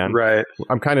says, hey, man,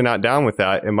 I'm kind of not down with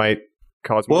that, it might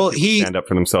cause more people to stand up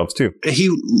for themselves too. He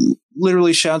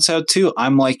literally shouts out too,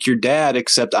 I'm like your dad,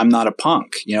 except I'm not a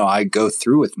punk. You know, I go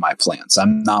through with my plans.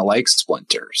 I'm not like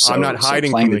Splinter. So I'm not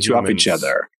hiding playing from the two off each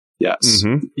other. Yes.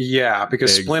 Mm-hmm. Yeah,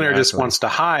 because Splinter just wants to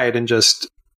hide and just,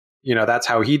 you know, that's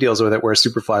how he deals with it, where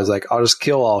Superfly's like, I'll just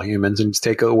kill all humans and just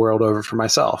take the world over for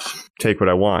myself. Take what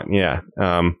I want, yeah.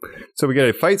 So we get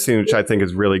a fight scene, which I think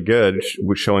is really good,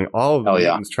 showing all of the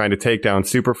mutants trying to take down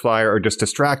Superfly or just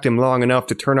distract him long enough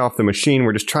to turn off the machine.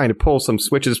 We're just trying to pull some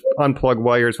switches, unplug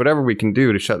wires, whatever we can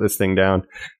do to shut this thing down.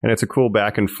 And it's a cool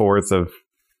back and forth of,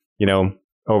 you know,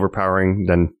 overpowering.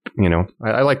 Then, you know,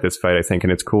 I like this fight, I think,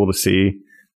 and it's cool to see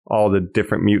all the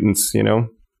different mutants, you know,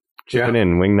 chipping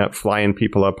in, Wingnut flying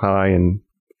people up high, and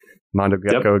Mondo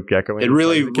Gecko. It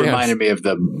really reminded me of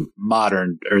the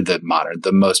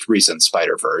most recent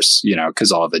Spider-Verse, you know,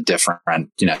 because all the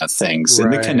different, you know, things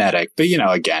and the kinetic. But, you know,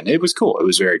 again, it was cool. It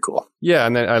was very cool. Yeah,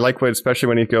 and then I like especially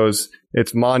when he goes,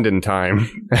 it's Mondin time,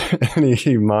 and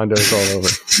he Mondos all over.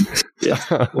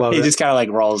 Yeah, he just kind of like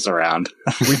rolls around.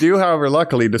 We do, however,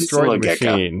 luckily destroy the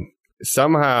machine.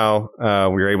 Somehow,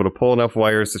 we were able to pull enough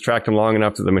wires, distract him long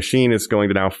enough that the machine is going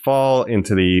to now fall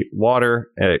into the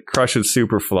water, and it crushes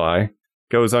Superfly,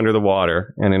 goes under the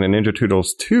water, and in a Ninja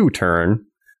Turtles 2 turn,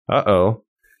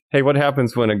 hey, what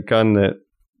happens when a gun that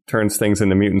turns things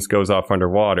into mutants goes off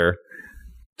underwater?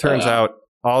 Turns out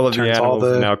all of the animals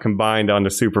are now combined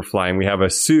onto Superfly, and we have a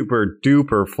super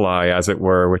duper fly, as it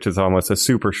were, which is almost a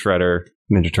super shredder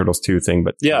Ninja Turtles 2 thing,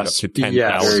 but up to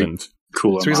 10,000.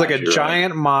 Cool. So he's like a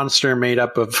giant monster made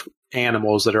up of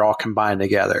animals that are all combined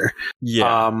together.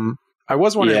 Yeah. I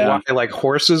was wondering why like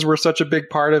horses were such a big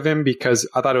part of him, because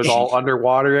I thought it was all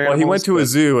underwater animals. Well, he went to a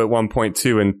zoo at one point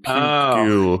too and puked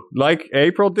goo, like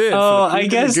April did. Oh, so I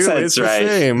guess that's right.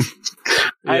 Same.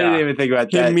 I didn't even think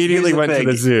about that. He immediately went to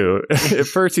the zoo. At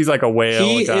first, he's like a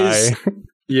whale guy.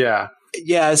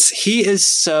 Yes, he is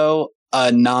so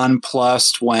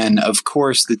nonplussed when, of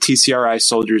course, the TCRI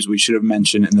soldiers we should have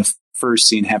mentioned in the first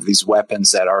scene have these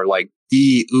weapons that are like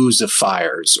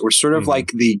de-oozifiers, or sort of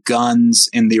like the guns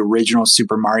in the original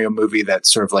Super Mario movie that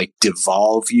sort of like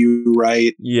devolve you,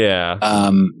 right? Yeah.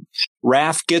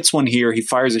 Raph gets one here. He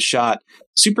fires a shot.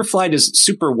 Superfly does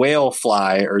Super Whale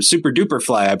Fly, or Super Duper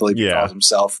Fly, I believe he calls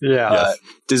himself.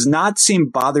 Does not seem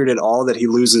bothered at all that he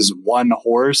loses one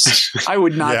horse. I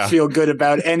would not feel good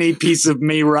about any piece of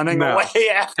me running away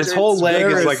after. His whole leg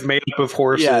is like made up of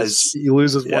horses. Yes. He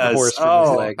loses one horse from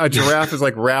his leg. A giraffe is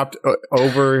like wrapped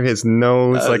over his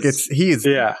nose. Like he is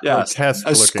grotesque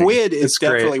looking. A squid is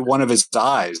definitely one of his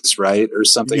eyes, right? Or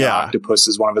something. An octopus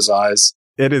is one of his eyes.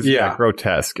 It is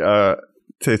grotesque.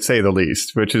 To say the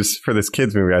least, which is, for this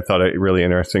kids movie, I thought it really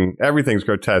interesting. Everything's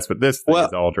grotesque, but this thing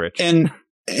is Aldrich. And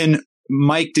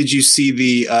Mike, did you see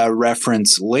the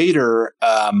reference later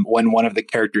when one of the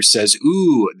characters says,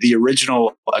 "Ooh, the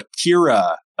original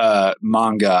Akira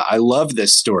manga. I love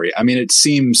this story." I mean, it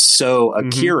seems so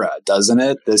Akira, doesn't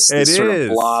it? This sort of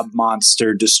blob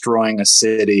monster destroying a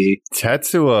city.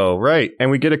 Tetsuo, right.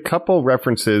 And we get a couple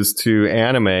references to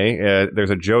anime. There's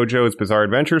a JoJo's Bizarre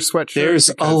Adventure sweatshirt.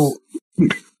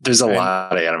 There's a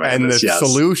lot of anime. And the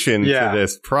solution to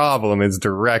this problem is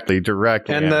directly and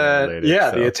related.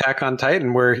 The Attack on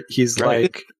Titan, where he's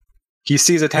like, he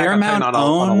sees Attack on Titan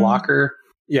on a locker.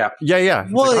 Yeah.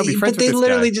 Well, but they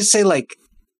literally just say like,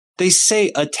 they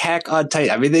say Attack on Titan.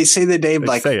 I mean, they say the name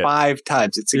like 5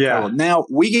 times. It's incredible. Now,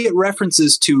 we get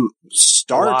references to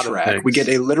Star Trek. We get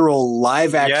a literal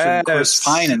live action Chris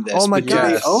Pine in this. Oh my God.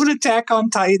 Do they own Attack on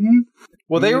Titan?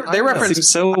 Well, they reference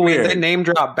so weird. They name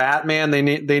drop Batman.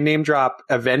 They name drop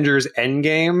Avengers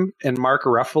Endgame and Mark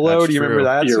Ruffalo. That's Do you true. remember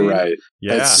that? You're scene? right.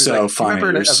 Yeah, that's so funny.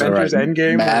 Remember Avengers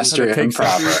Endgame? Master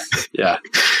improver. Yeah.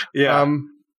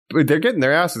 But they're getting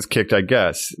their asses kicked, I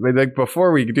guess. Like,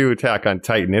 before we do Attack on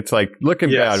Titan, it's like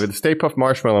looking bad. With the Stay Puft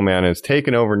Marshmallow Man has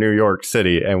taken over New York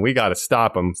City, and we got to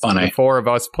stop him. Funny. The 4 of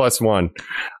us plus 1.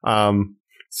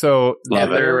 So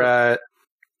they're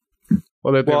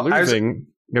losing.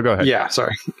 No, go ahead. Yeah,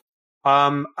 sorry.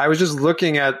 I was just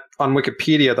looking on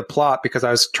Wikipedia the plot, because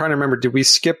I was trying to remember, did we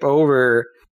skip over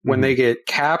when they get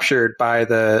captured by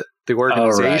the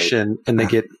organization and they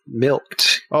get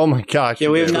milked? Oh my gosh. Yeah,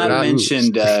 we have not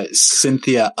mentioned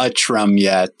Cynthia Uttram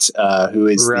yet, who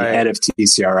is the head of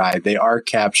TCRI. They are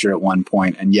captured at one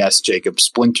point, and yes, Jacob,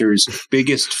 Splinter's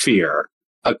biggest fear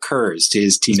occurs to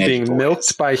his teenage being boys.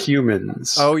 Milked by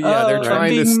humans. Oh yeah, they're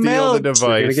trying to steal the device.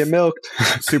 They're gonna get milked.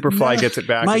 Superfly gets it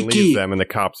back and leaves them, and the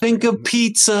cops think of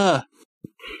pizza.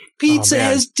 Pizza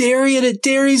has dairy in it.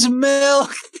 Dairy's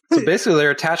milk. So basically,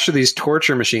 they're attached to these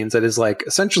torture machines that is like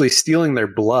essentially stealing their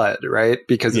blood, right?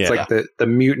 Because it's like the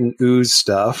mutant ooze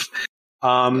stuff.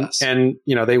 And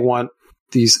you know, they want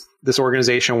this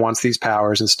organization wants these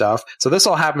powers and stuff. So this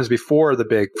all happens before the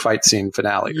big fight scene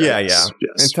finale. Right? Yeah.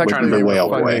 And technically, the whale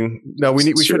boy. No,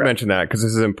 we should mention that because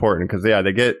this is important. Because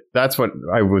they get. That's what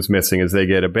I was missing is they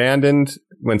get abandoned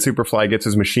when Superfly gets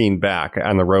his machine back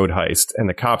on the road heist, and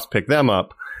the cops pick them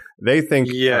up. They think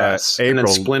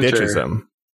April ditches them.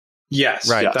 Yes,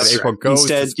 right. That's April goes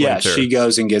to Splinter. She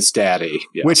goes and gets Daddy,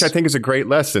 which I think is a great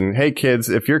lesson. Hey, kids,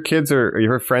 if your kids or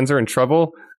your friends are in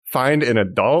trouble, find an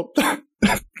adult.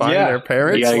 Find their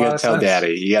parents. You gotta go tell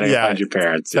Daddy. You gotta find your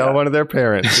parents. Tell one of their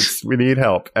parents. We need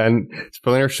help. And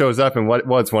Splinter shows up in what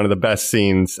was one of the best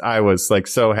scenes. I was like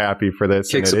so happy for this.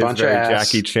 Kicks a bunch of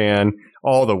ass. Jackie Chan.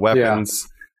 All the weapons.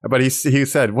 Yeah. But he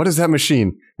said, "What is that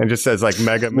machine?" And just says like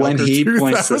Mega Milker. When he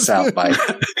points this out, Mike.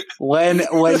 When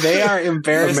they are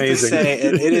embarrassed to say,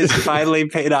 and it is finally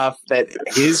paid off that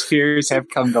his fears have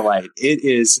come to light. It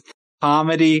is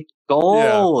comedy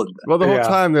gold. Yeah. Well, the whole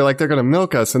time they're going to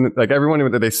milk us, and like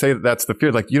everyone they say that's the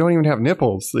fear. Like you don't even have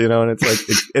nipples, and it's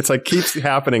like it's like keeps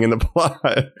happening in the plot.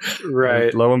 Right.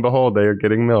 And lo and behold, they are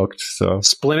getting milked. So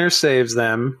Splinter saves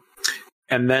them,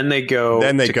 and then they go.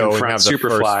 Then they go and have the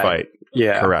Superfly. First fight.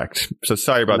 Yeah, correct. So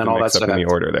sorry about the mix up in the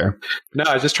order there. No,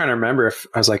 I was just trying to remember if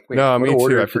I was like, wait, no, me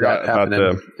too. I forgot about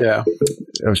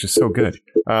it was just so good.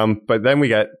 But then we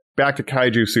got back to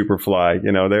Kaiju Superfly.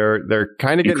 They're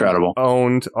kind of getting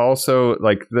owned. Also,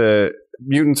 like the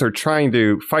mutants are trying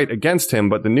to fight against him,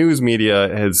 but the news media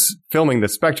is filming the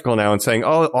spectacle now and saying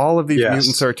all of these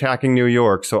mutants are attacking New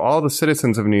York. So all the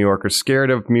citizens of New York are scared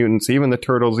of mutants, even the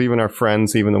turtles, even our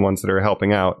friends, even the ones that are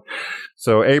helping out.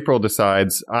 So April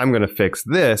decides, I'm going to fix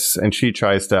this, and she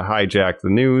tries to hijack the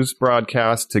news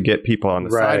broadcast to get people on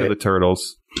the side of the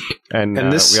turtles. And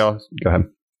this, go ahead.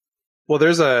 Well,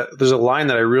 there's a line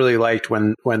that I really liked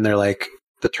when they're like,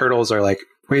 the turtles are like,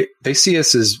 wait, they see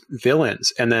us as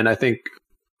villains. And then I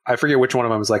forget which one of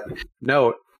them was like,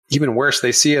 no, even worse,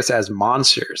 they see us as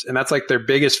monsters. And that's like their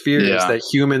biggest fear is that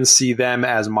humans see them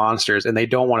as monsters and they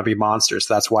don't want to be monsters.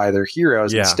 So that's why they're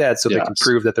heroes instead, so they can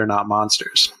prove that they're not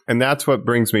monsters. And that's what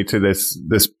brings me to this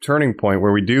turning point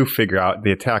where we do figure out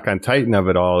the Attack on Titan of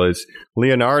it all is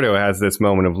Leonardo has this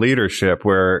moment of leadership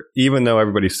where even though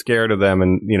everybody's scared of them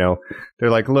and, they're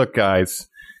like, look, guys,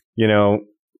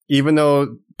 even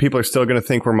though people are still going to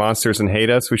think we're monsters and hate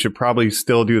us, we should probably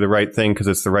still do the right thing because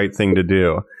it's the right thing to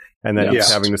do. And then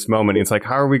he's having this moment. It's like,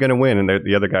 how are we going to win? And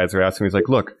the other guys are asking, he's like,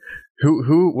 look,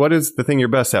 what is the thing you're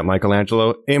best at,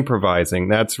 Michelangelo? Improvising.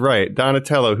 That's right.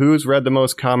 Donatello, who's read the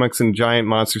most comics and giant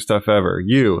monster stuff ever?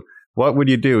 You. What would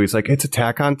you do? He's like, it's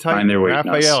Attack on Titan.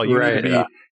 Raphael, you need to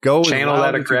go channel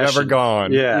that aggression. You've ever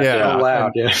gone. Yeah. Go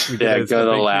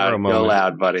loud. Go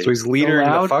loud, buddy. So he's leadering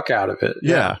the fuck out of it.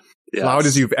 Yeah. Yes. Loud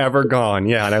as you've ever gone.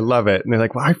 Yeah, and I love it. And they're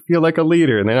like, well, I feel like a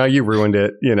leader. And then, oh, you ruined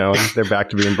it. And they're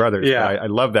back to being brothers. I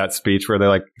love that speech where they're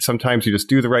like, sometimes you just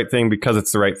do the right thing because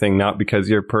it's the right thing, not because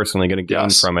you're personally going to gain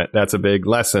from it. That's a big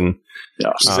lesson.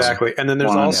 Yes. Exactly. And then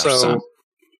there's 100%. Also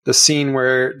the scene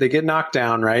where they get knocked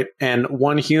down, right? And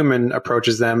one human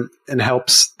approaches them and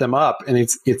helps them up. And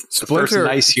it's the first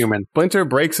nice human. Splinter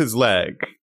breaks his leg.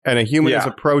 And a human is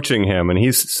approaching him, and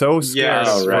he's so scared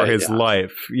for his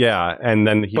life. Yeah, and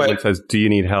then the human says, do you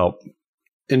need help?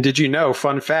 And did you know,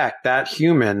 fun fact, that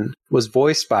human was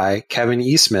voiced by Kevin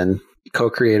Eastman,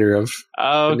 co-creator of the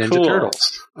Ninja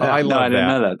Turtles. Oh, I love that. I didn't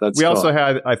know that. That's also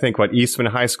had, I think, Eastman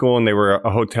High School, and they were a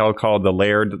hotel called the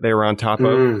Laird that they were on top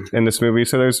of in this movie.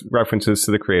 So there's references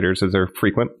to the creators as they're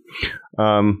frequent.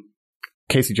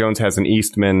 Casey Jones has an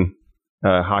Eastman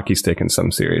hockey stick in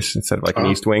some series instead of an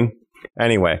East Wing.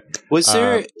 Anyway, was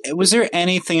there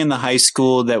anything in the high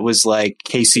school that was like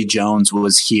Casey Jones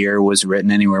was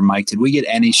written anywhere? Mike, did we get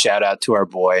any shout out to our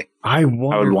boy? I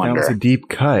would wonder. That was a deep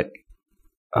cut.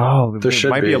 Oh,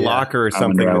 there might be a locker or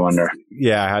something. I wonder.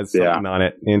 Yeah, it has something on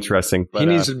it. Interesting. But, he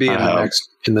needs to be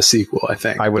in the sequel, I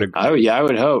think. I would agree. Oh yeah, I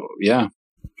would hope. Yeah.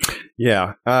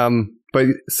 Yeah. But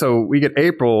so we get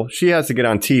April. She has to get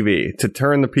on TV to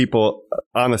turn the people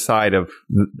on the side of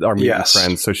our mutant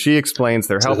friends. So she explains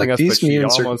they're helping us, but she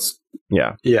almost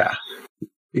yeah,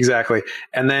 exactly.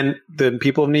 And then the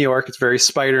people of New York, it's very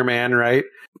Spider-Man, right?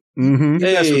 Mm-hmm. You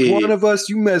mess with one of us,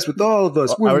 you mess with all of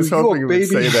us. I was hoping you would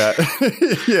say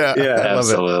that. yeah,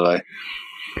 absolutely.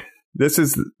 This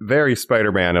is very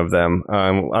Spider-Man of them.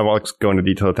 I won't go into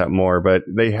detail with that more, but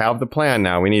they have the plan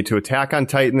now. We need to attack on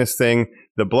Titan this thing.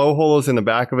 The blowhole is in the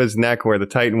back of his neck where the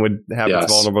Titan would have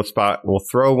its vulnerable spot. We'll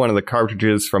throw one of the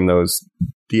cartridges from those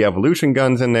de-evolution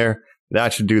guns in there.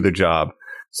 That should do the job.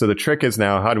 So the trick is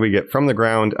now, how do we get from the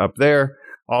ground up there?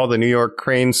 All the New York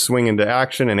cranes swing into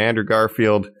action, and Andrew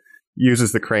Garfield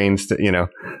uses the cranes to,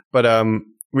 But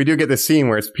we do get this scene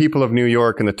where it's people of New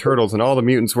York and the Turtles and all the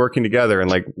mutants working together and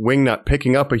like Wingnut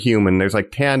picking up a human. There's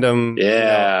like tandem.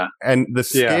 Yeah. And the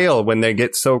scale when they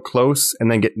get so close and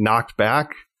then get knocked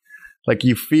back, like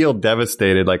you feel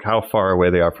devastated, like how far away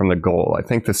they are from the goal. I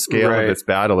think the scale of this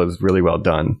battle is really well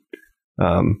done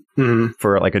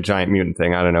for like a giant mutant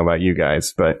thing. I don't know about you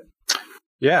guys, but.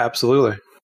 Yeah, absolutely.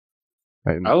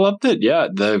 I loved it. Yeah.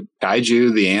 The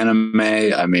kaiju, the anime.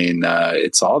 I mean,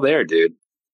 it's all there, dude.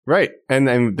 Right. And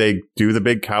then they do the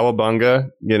big cowabunga,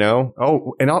 you know?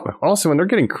 Oh, and also when they're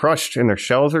getting crushed and their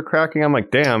shells are cracking, I'm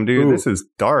like, damn, dude, this is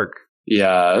dark.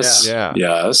 Yes. Yeah.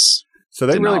 Yes. So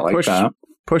they really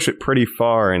push it pretty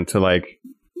far into like,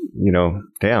 you know,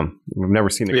 damn, we've never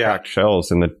seen the cracked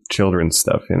shells in the children's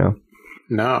stuff, you know?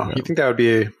 No. You think that would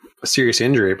be a serious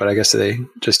injury, but I guess they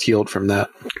just healed from that.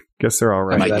 Guess they're all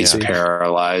right. Might be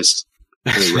paralyzed.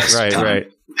 Right.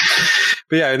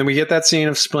 But yeah, and then we get that scene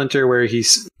of Splinter where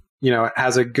he's, you know,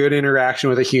 has a good interaction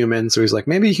with a human. So he's like,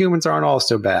 maybe humans aren't all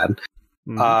so bad.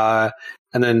 And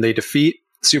then they defeat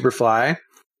Superfly.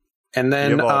 And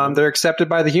then they're accepted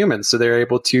by the humans. So they're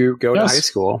able to go to high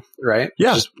school, right?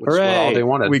 Yeah. Which is all they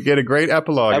wanted. We get a great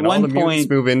epilogue. And all the mutants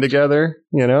move in together,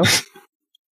 you know?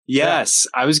 Yes.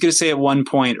 I was going to say at one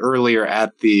point earlier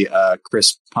at the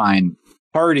Chris Pine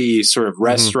party sort of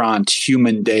restaurant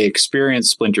human day experience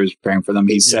Splinter is preparing for them.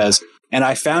 He says, and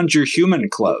I found your human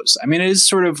clothes. I mean, it is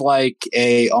sort of like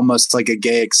almost like a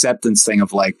gay acceptance thing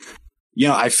of like, you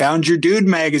know, I found your dude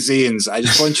magazines. I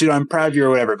just want you to, I'm proud of you or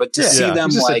whatever. But to see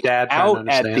them like out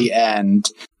at the end.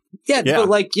 Yeah, but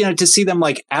like, you know, to see them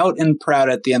like out and proud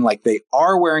at the end, like they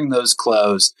are wearing those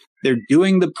clothes. They're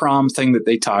doing the prom thing that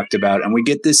they talked about. And we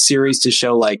get this series to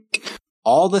show like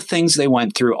all the things they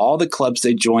went through, all the clubs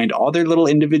they joined, all their little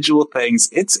individual things.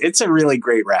 It's a really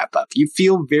great wrap up. You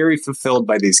feel very fulfilled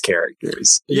by these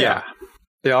characters. Yeah.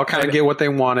 They all kind of get what they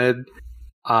wanted.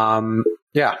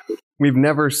 Yeah. We've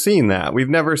never seen that. We've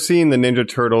never seen the Ninja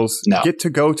Turtles get to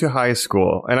go to high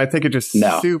school. And I think it just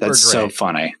super that's great. So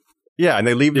funny. Yeah. And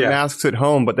they leave the masks at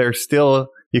home, but they're still,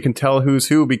 you can tell who's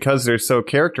who because they're so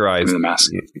characterized. The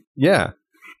mask. Yeah.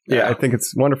 Yeah, I think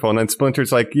it's wonderful. And then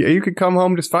Splinter's like, you could come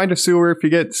home, just find a sewer. If you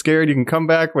get scared, you can come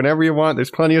back whenever you want.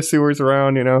 There's plenty of sewers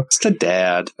around, you know. It's a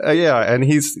dad. Yeah, and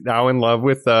he's now in love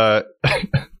with, I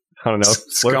don't know,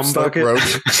 Scumbucket.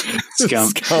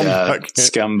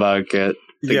 Scumbucket.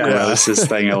 The grossest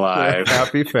thing alive.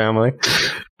 Happy family.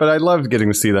 But I loved getting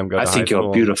to see them go to high school. I think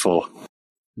you're beautiful.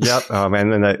 Yep. Oh,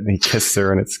 man, and then he kissed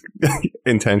her and it's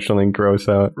intentionally gross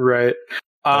out. Right.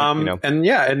 But, you know.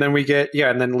 And then we get,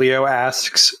 and then Leo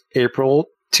asks April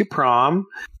to prom,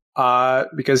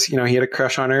 because, you know, he had a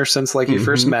crush on her since like he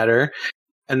first met her.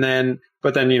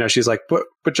 But then, you know, she's like, but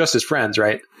just as friends,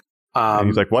 right? And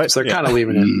he's like, what? So they're kind of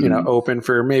leaving it, you know, open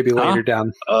for maybe later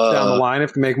down the line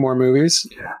if they make more movies.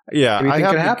 Yeah. I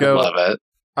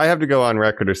have to go on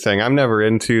record as saying I'm never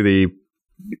into the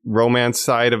romance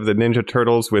side of the Ninja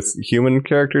Turtles with human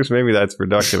characters. Maybe that's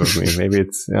reductive of me. Maybe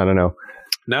it's, I don't know.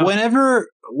 No.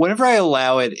 Whenever I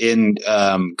allow it in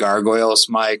Gargoyles,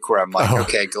 Mike, where I'm like,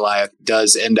 okay, Goliath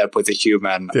does end up with a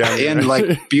human, and like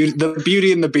the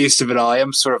Beauty and the Beast of it all, I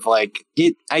am sort of like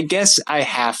it. I guess I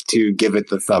have to give it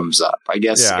the thumbs up. I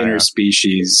guess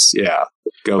interspecies,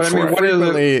 go for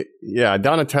it.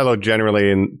 Donatello generally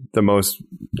in the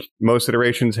most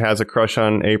iterations has a crush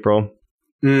on April.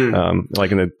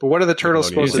 Like in the. But what are the turtles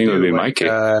supposed to do? Would be like, you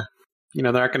know,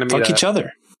 they're not going to meet each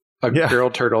other. A girl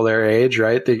turtle their age,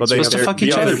 right? They supposed to fuck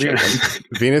each other.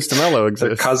 Venus de Mello exists.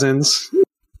 They're cousins.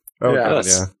 Oh, God,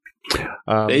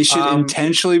 yeah. They should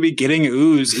intentionally be getting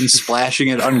ooze and splashing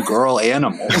it on girl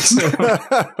animals.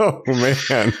 Oh,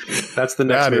 man. That's the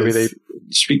next movie. They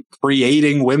should be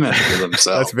creating women for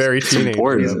themselves. That's very teenage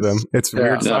of them. It's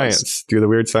weird science. Do the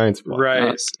weird science.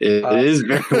 Right. It is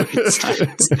very weird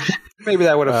science. Maybe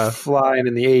that would have flying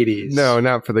in the 80s. No,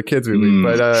 not for the kids movie.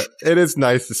 But it is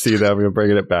nice to see them. We're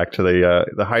bringing it back to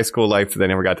the high school life that they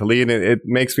never got to lead. And it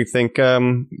makes me think,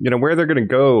 you know, where they're going to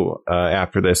go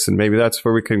after this. And maybe that's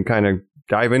where we can kind of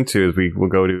dive into as we will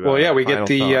go to. We get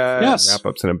the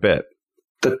wrap-ups in a bit.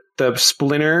 The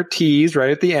Splinter tease right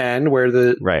at the end where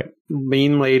the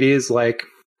mean lady is like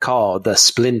called the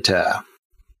Splinter.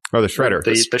 Oh, the Shredder.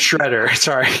 The Shredder.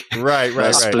 Sorry. Right.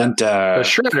 Splinter. The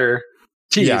Shredder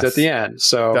tease at the end.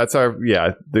 So that's our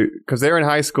because they're in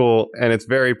high school and it's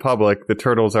very public. The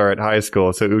Turtles are at high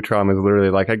school, so Utrom is literally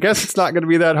like, I guess it's not going to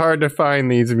be that hard to find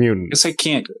these mutants. I guess I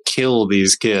can't kill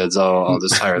these kids. I'll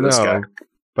just hire this guy.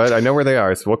 But I know where they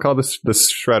are, so we'll call this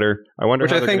Shredder. I wonder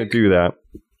how they're going to do that.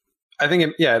 I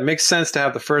think it makes sense to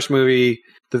have the first movie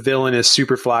the villain is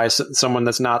Superfly, someone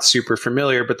that's not super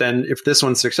familiar. But then if this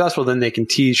one's successful, then they can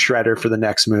tease Shredder for the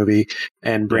next movie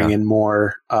and bring in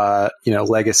more,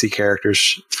 legacy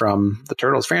characters from the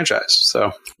Turtles franchise.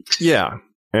 So,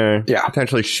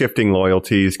 potentially shifting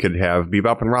loyalties, could have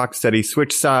Bebop and Rocksteady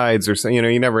switch sides or something.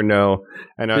 You never know.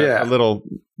 And a little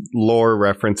lore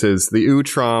references. The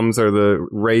Utroms are the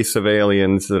race of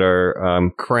aliens that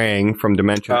are Krang from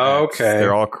Dimension X.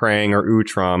 They're all Krang or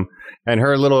Utrom. And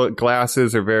her little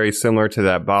glasses are very similar to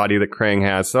that body that Krang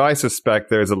has. So I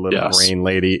suspect there's a little brain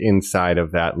lady inside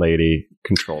of that lady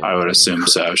controlled. I would assume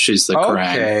so. She's the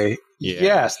Krang. Okay. Yeah,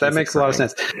 yes, that makes a lot of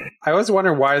sense. I always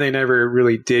wonder why they never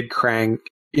really did Krang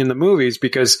in the movies,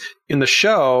 because in the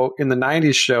show, in the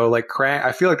 90s show, like Krang,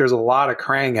 I feel like there's a lot of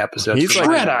Krang episodes. He's like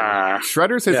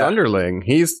Shredder's his underling.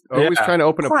 He's always trying to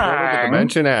open a portal to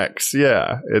Dimension X.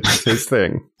 Yeah, it's his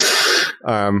thing.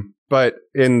 But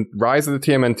in Rise of the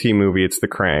TMNT movie, it's the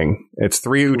Krang. It's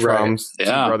 3 Utroms, 2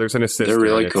 brothers and a sister. They're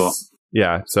really cool.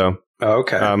 Yeah, so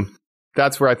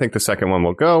that's where I think the second one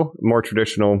will go. More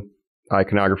traditional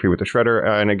iconography with the Shredder.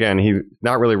 And again, he's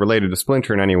not really related to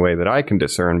Splinter in any way that I can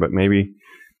discern, but maybe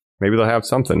they'll have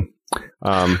something.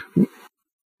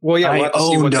 Well, yeah, I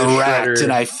owned a rat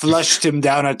and I flushed him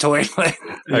down a toilet.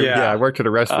 I worked at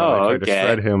a restaurant. I tried to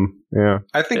shred him. Yeah,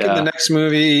 I think in the next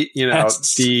movie,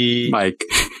 the Mike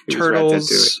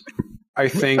Turtles, I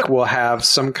think, will have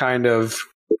some kind of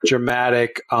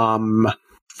dramatic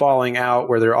falling out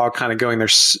where they're all kind of going their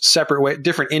separate way,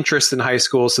 different interests in high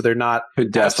school, so they're not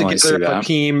asked together a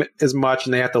team as much,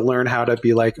 and they have to learn how to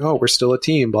be like, oh, we're still a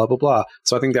team, blah blah blah.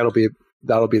 So I think that'll be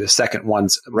the second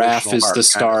one's. Raph is the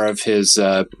star of his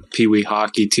Pee-wee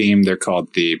hockey team. They're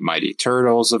called the Mighty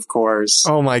Turtles, of course.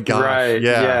 Oh my god! Right?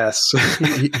 Yeah. Yes.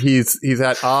 he's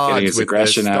at odds with the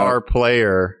star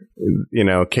player,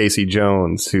 Casey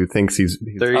Jones, who thinks he's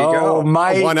there. You go,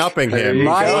 Mike. One-upping him.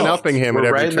 One-upping him at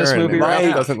every turn. Movie,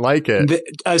 Raph doesn't like it.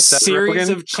 A series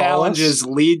of challenges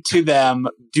lead to them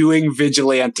doing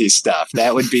vigilante stuff.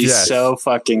 That would be so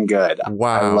fucking good.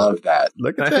 Wow, I love that.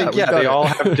 Look at that. I think they all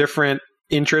have different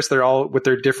interests. They're all with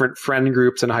their different friend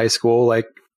groups in high school. Like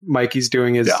Mikey's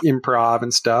doing his improv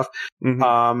and stuff.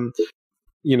 Mm-hmm.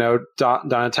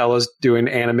 Donatello's doing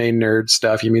anime nerd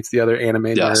stuff. He meets the other anime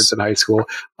nerds in high school.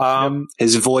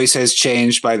 His voice has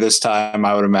changed by this time,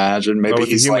 I would imagine. Maybe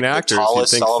he's like the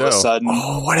tallest all of a sudden.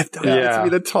 Oh, what if that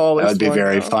would be the tallest? That would be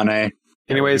very funny.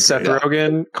 Anyways, Seth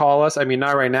Rogen, call us. I mean,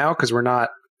 not right now because we're not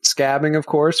scabbing, of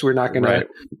course. We're not going to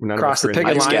cross the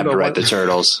picket line. But right the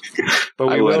Turtles. But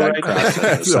we will right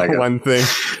That's the one thing.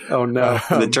 Oh, no.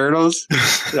 The Turtles?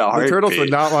 The Turtles would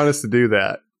not want us to do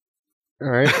that. All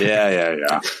right.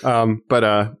 Yeah.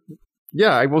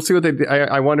 We'll see what they do.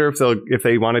 I wonder if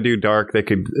they want to do dark, they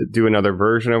could do another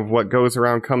version of What Goes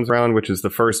Around Comes Around, which is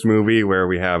the first movie where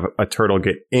we have a turtle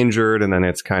get injured, and then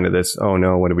it's kind of this, oh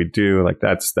no, what do we do? Like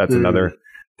that's another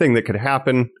thing that could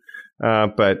happen.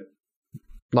 But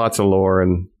lots of lore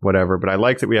and whatever. But I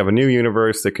like that we have a new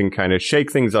universe that can kind of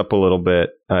shake things up a little bit.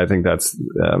 I think that's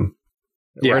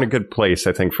we're in a good place,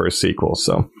 I think, for a sequel.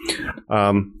 So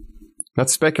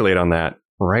let's speculate on that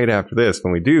right after this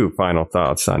when we do final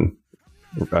thoughts on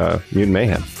Mutant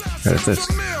Mayhem. Right after this.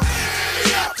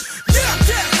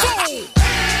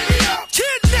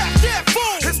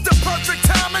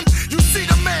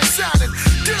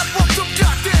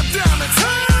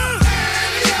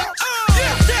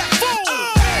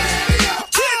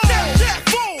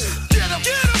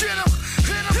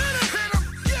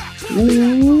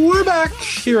 We're back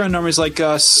here on Normies Like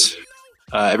Us.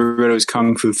 Everybody was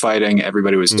kung fu fighting.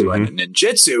 Everybody was doing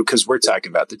ninjutsu because we're talking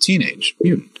about the Teenage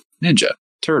Mutant Ninja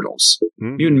Turtles.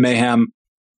 Mutant Mayhem.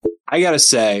 I gotta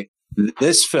say,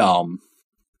 this film,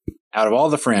 out of all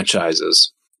the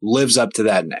franchises, lives up to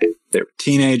that name. They were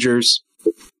teenagers,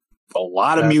 a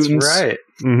lot of mutants. Right.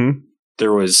 Mm-hmm.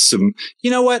 There was some,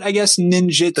 I guess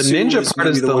ninjutsu. The ninja part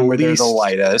is the one where they're least the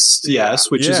lightest.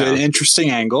 Yes, which is an interesting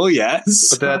angle.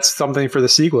 Yes. But that's something for the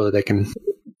sequel that they can.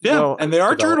 Yeah, and they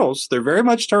are turtles. They're very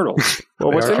much turtles.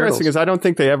 Well, what's interesting is I don't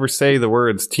think they ever say the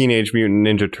words Teenage Mutant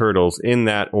Ninja Turtles in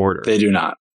that order. They do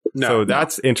not. So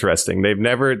that's interesting. They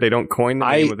don't coin the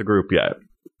name of the group yet.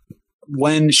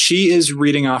 When she is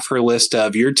reading off her list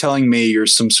of, you're telling me you're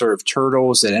some sort of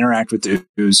turtles that interact with the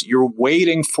ooze, you're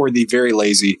waiting for the very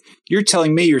lazy, you're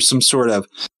telling me you're some sort of,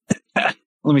 let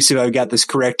me see if I've got this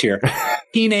correct here,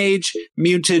 Teenage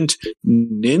Mutant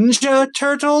Ninja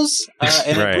Turtles?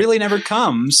 And it really never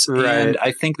comes. Right. And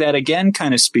I think that, again,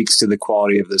 kind of speaks to the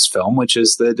quality of this film, which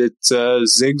is that it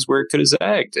zigs where it could have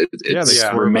zagged.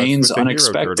 It remains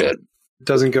unexpected. It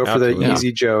doesn't go for the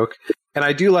easy joke. And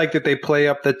I do like that they play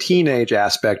up the teenage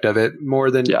aspect of it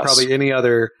more than probably any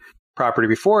other property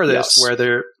before this, where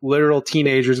they're literal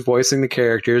teenagers voicing the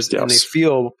characters, and they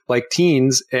feel like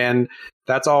teens, and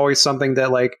that's always something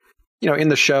that, like, you know, in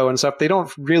the show and stuff, they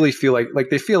don't really feel like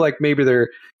they feel like maybe they're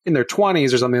in their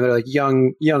 20s or something. They're like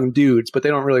young dudes, but they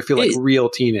don't really feel like real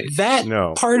teenagers.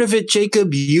 That part of it,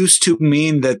 Jacob, used to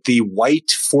mean that the white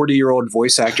 40-year-old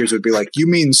voice actors would be like, "You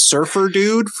mean surfer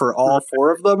dude?" for all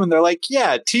four of them, and they're like,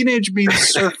 "Yeah, teenage means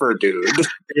surfer dude."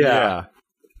 Yeah.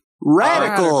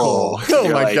 Radical. Oh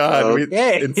my God. We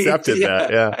incepted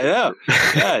that. Yeah. I know.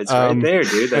 Yeah, it's right there,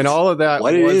 dude. And all of that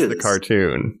was the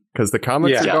cartoon, because the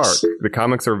comics are dark. The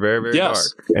comics are very, very dark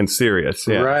and serious.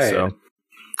 Yeah. Right. So,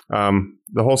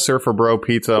 the whole Surfer Bro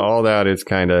pizza, all that is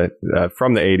kind of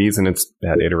from the 80s, and it's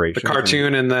that iteration. The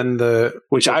cartoon and then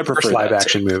which I prefer live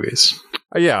action movies.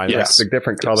 Yeah, and the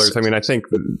different colors. I mean, I think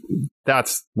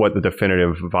that's what the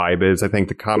definitive vibe is. I think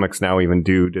the comics now even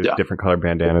do different color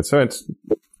bandanas. So it's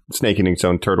snake eating its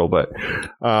own turtle. But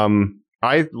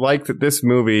I like that this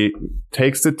movie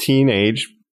takes the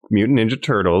teenage Mutant Ninja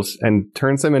Turtles and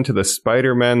turns them into the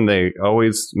Spider-Men they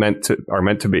always are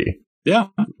meant to be. Yeah.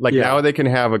 Now they can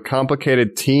have a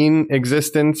complicated teen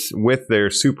existence with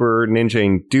their super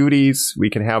ninjaing duties.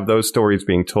 We can have those stories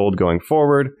being told going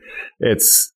forward.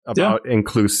 It's about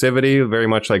inclusivity, very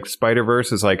much like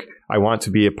Spider-Verse is like, I want to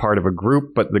be a part of a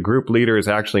group, but the group leader is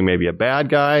actually maybe a bad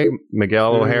guy,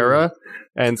 Miguel O'Hara.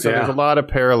 And so there's a lot of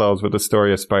parallels with the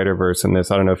story of Spider-Verse in this.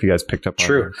 I don't know if you guys picked up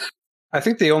on it. I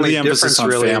think the only difference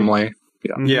really... family.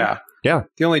 Yeah.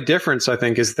 The only difference, I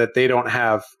think, is that they don't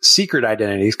have secret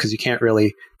identities, because they can't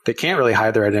really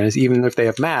hide their identities. Even if they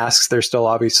have masks, they're still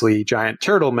obviously giant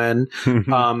turtle men.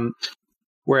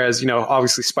 Whereas, you know,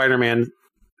 obviously Spider-Man,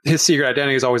 his secret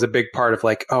identity is always a big part of,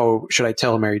 like, oh, should I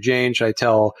tell Mary Jane? Should I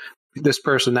tell this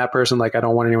person, that person? Like, I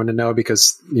don't want anyone to know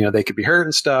because, you know, they could be hurt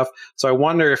and stuff. So I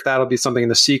wonder if that'll be something in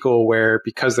the sequel where,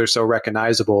 because they're so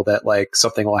recognizable, that like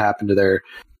something will happen to their,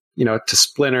 you know, to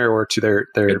Splinter or to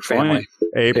their family.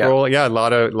 April, a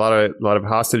lot of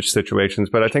hostage situations.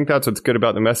 But I think that's what's good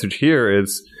about the message here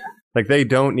is, like, they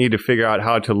don't need to figure out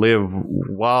how to live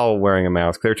while wearing a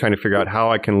mask. They're trying to figure out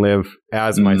how I can live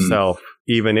as myself,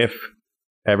 even if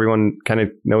everyone kind of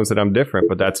knows that I'm different,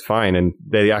 but that's fine. And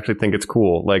they actually think it's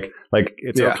cool. Like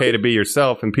it's okay to be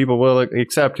yourself, and people will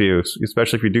accept you,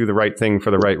 especially if you do the right thing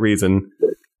for the right reason,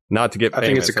 not to get famous. I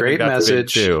think it's a great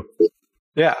message too.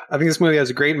 Yeah, I think this movie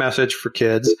has a great message for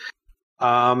kids.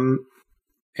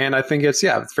 And I think it's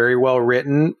very well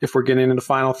written, if we're getting into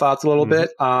final thoughts a little bit.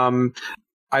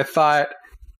 I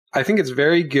think it's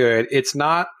very good. It's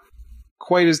not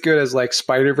quite as good as like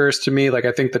Spider-Verse to me. Like,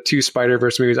 I think the two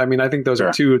Spider-Verse movies, I mean, I think those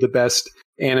are two of the best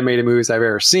animated movies I've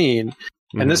ever seen.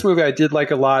 And this movie I did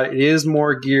like a lot. It is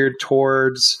more geared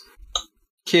towards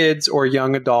kids or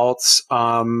young adults.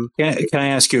 Can I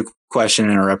ask you a question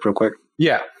and interrupt real quick?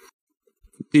 Yeah.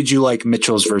 Did you like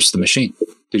Mitchell's vs. the Machine?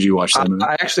 Did you watch that movie?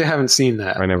 I actually haven't seen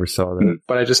that. I never saw that.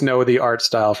 But I just know the art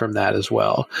style from that as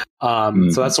well.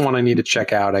 So that's the one I need to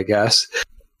check out, I guess.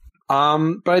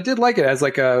 But I did like it as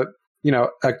like a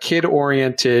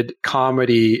kid-oriented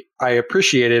comedy. I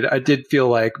appreciated. I did feel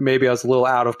like maybe I was a little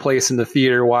out of place in the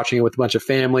theater watching it with a bunch of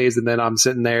families, and then I'm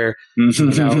sitting there, in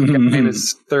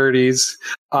his 30s.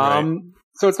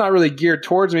 So it's not really geared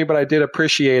towards me, but I did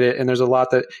appreciate it. And there's a lot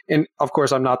that, and of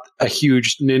course, I'm not a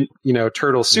huge,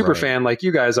 Turtle super fan like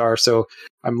you guys are, so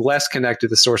I'm less connected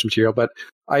to source material. But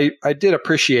I did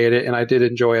appreciate it, and I did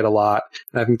enjoy it a lot.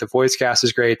 And I think the voice cast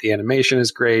is great, the animation is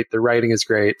great, the writing is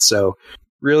great. So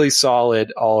really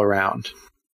solid all around.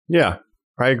 Yeah,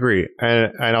 I agree.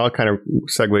 And I'll kind of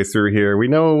segue through here. We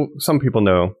know, some people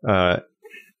know,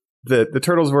 the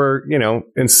Turtles were,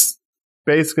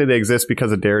 basically they exist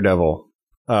because of Daredevil.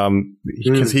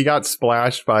 Because he got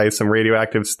splashed by some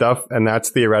radioactive stuff, and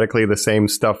that's theoretically the same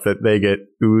stuff that they get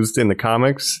oozed in the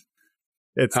comics.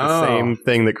 It's the same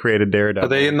thing that created Daredevil. Are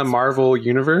they in the Marvel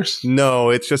universe?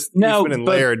 No, it's just Eastman and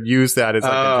Laird use that as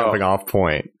like a jumping off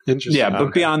point. Interesting. Yeah,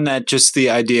 but beyond that, just the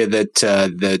idea that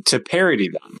to parody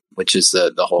them, which is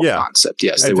the whole concept.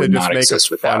 Yes, they would not exist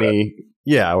without it.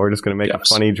 Yeah, we're just going to make a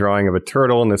funny drawing of a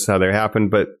turtle, and this is how they happen.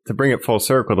 But to bring it full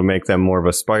circle, to make them more of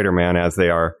a Spider-Man as they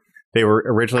are. They were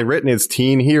originally written as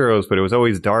teen heroes, but it was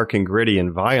always dark and gritty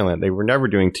and violent. They were never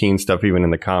doing teen stuff, even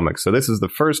in the comics. So this is the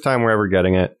first time we're ever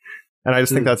getting it. And I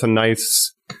just think that's a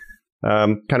nice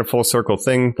kind of full circle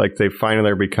thing. Like, they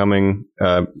finally are becoming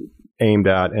aimed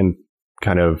at and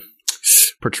kind of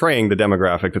portraying the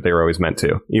demographic that they were always meant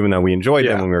to. Even though we enjoyed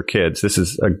them when we were kids, this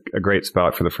is a great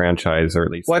spot for the franchise, or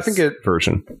at least I think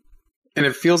version. And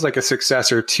it feels like a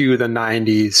successor to the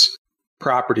 90s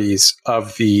properties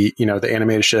of the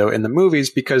animated show and the movies,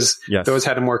 because those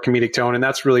had a more comedic tone. And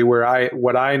that's really where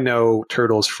what I know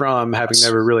Turtles from, having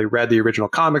never really read the original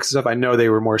comics and stuff. I know they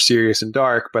were more serious and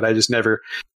dark, but I just never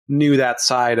knew that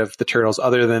side of the Turtles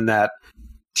other than that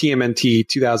TMNT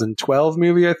 2012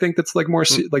 movie. I think that's like more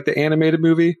like the animated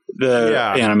movie. The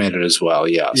animated as well.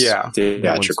 Yes. Yeah. The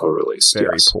theatrical release.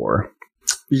 Very poor.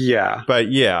 Yeah. But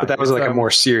that was like a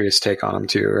more serious take on them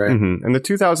too, right? Mm-hmm. And the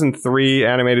 2003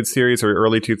 animated series or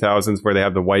early 2000s where they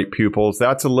have the white pupils,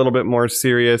 that's a little bit more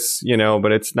serious,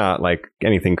 but it's not like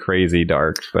anything crazy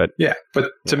dark. But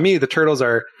to me, the Turtles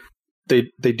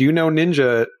they do know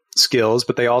ninja skills,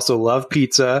 but they also love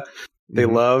pizza. They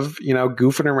love,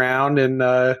 goofing around and,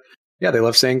 they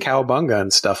love saying cowabunga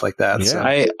and stuff like that. Yeah.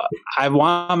 So. I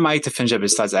want Mike to finish up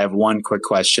his thoughts. I have one quick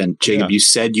question. Jacob, you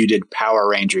said you did Power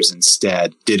Rangers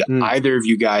instead. Did either of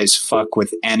you guys fuck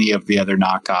with any of the other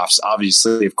knockoffs?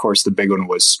 Obviously, of course, the big one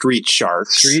was Street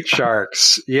Sharks. Street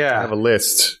Sharks, yeah. I have a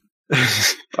list.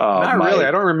 Not really.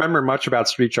 I don't remember much about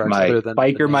Street Sharks other than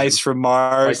Biker Mice from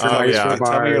Mars. Tell me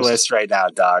your list right now,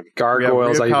 dog.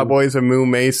 Gargoyles, Cowboys of Moo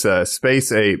Mesa,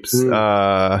 Space Apes,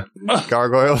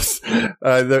 Gargoyles.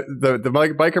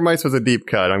 The Biker Mice was a deep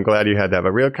cut. I'm glad you had that.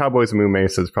 But Real Cowboys of Moo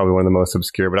Mesa is probably one of the most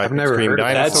obscure. But I've never heard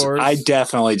Dinosaurs. I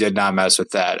definitely did not mess with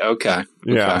that. Okay.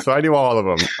 Yeah, so I do all of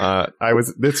them.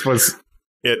 This was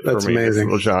That's for me, amazing. This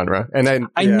little genre. And then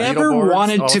I never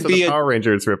wanted to be a Power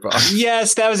Rangers ripoff.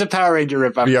 Yes, that was a Power Ranger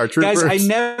ripoff. VR Troopers. Guys, I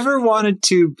never wanted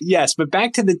to. Yes, but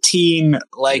back to the teen,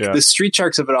 the Street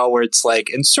Sharks of it all, where it's like,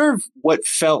 and sort of what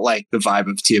felt like the vibe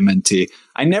of TMNT.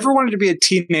 I never wanted to be a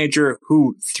teenager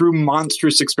who, through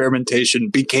monstrous experimentation,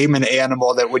 became an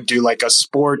animal that would do like a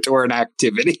sport or an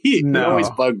activity. No. It always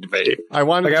bugged me. I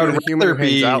wanted to be the human who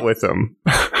hangs out with them.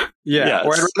 Yeah,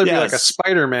 or I'd rather be like a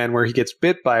Spider-Man where he gets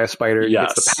bit by a spider, he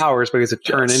gets the powers, but he gets to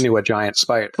turn into a giant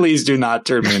spider. Please do not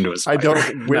turn me into a spider. I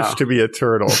don't wish to be a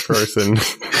turtle person.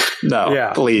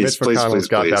 No, please, Mitch McConnell's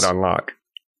got that on lock.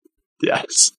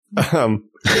 Yes.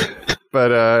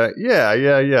 But I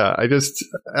just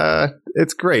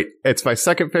it's great. It's my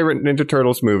second favorite Ninja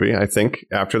Turtles movie, I think,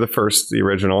 after the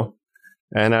original.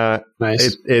 And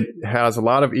nice. It has a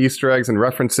lot of Easter eggs and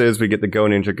references. We get the Go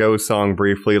Ninja Go song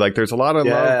briefly. Like there's a lot of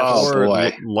love for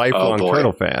lifelong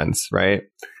Turtle fans, right?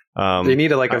 They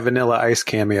need a Vanilla Ice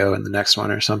cameo in the next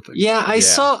one or something. Yeah,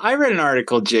 I read an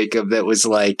article, Jacob, that was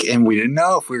like, and we didn't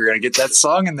know if we were going to get that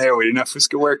song in there. We didn't know if it was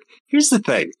going to work. Here's the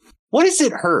thing. What does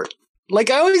it hurt? Like,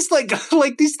 I always like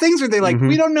these things where they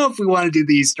we don't know if we want to do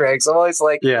the Easter eggs. I'm always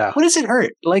like, what does it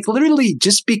hurt? Like, literally,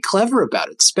 just be clever about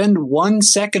it. Spend 1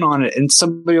 second on it, and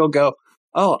somebody will go,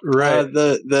 oh,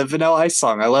 the Vanilla Ice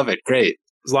song. I love it. Great.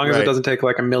 As long as it doesn't take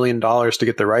 $1 million to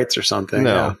get the rights or something.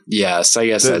 No. Yeah. Yes, I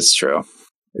guess that's true.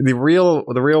 The real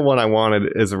one I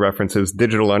wanted is a reference is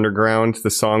Digital Underground, the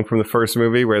song from the first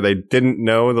movie where they didn't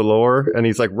know the lore, and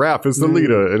he's like, Raph is the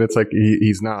leader, and it's like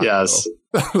he's not. Yes.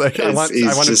 I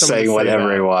wanted just saying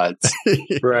whatever he wants.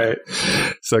 Right.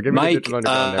 So give me Mike, Digital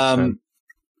Underground next time.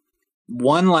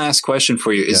 One last question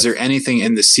for you. Is there anything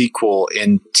in the sequel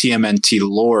in TMNT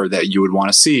lore that you would want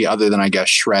to see other than, I guess,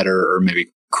 Shredder or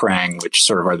maybe Krang, which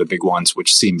sort of are the big ones,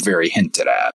 which seem very hinted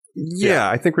at? Yeah,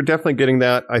 I think we're definitely getting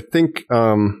that. I think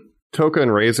Toka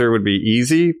and Razor would be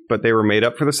easy, but they were made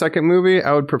up for the second movie.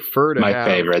 I would prefer to My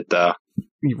favorite, though.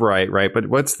 Right. But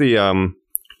what's the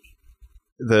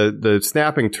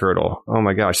snapping turtle? Oh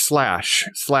my gosh, Slash.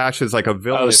 Slash is like a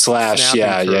villain. Oh, Slash.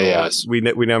 Yeah. We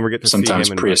never get to sometimes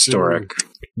see him. Prehistoric.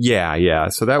 Yeah.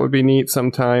 So that would be neat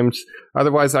sometimes.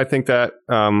 Otherwise, I think that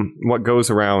what goes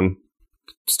around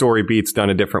story beats done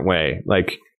a different way.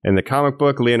 Like in the comic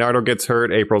book, Leonardo gets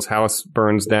hurt, April's house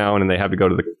burns down, and they have to go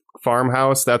to the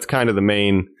farmhouse. That's kind of the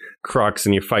main crux,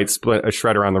 and you fight a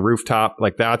Shredder on the rooftop.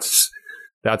 Like that's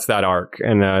that arc,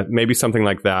 and maybe something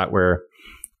like that where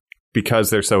because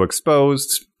they're so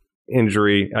exposed,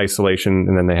 injury, isolation,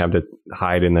 and then they have to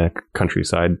hide in the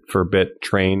countryside for a bit,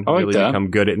 train, really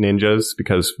become good at ninjas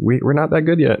because we're not that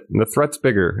good yet, and the threat's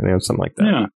bigger, and something like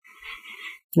that.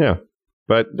 Yeah.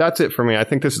 But that's it for me. I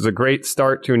think this is a great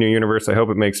start to a new universe. I hope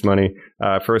it makes money.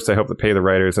 First, I hope they pay the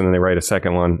writers, and then they write a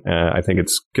second one. I think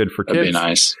it's good for kids. That'd be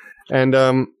nice. And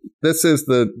this is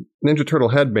the Ninja Turtle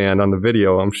headband on the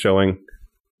video I'm showing.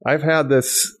 I've had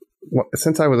this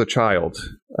since I was a child.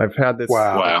 I've had this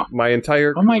my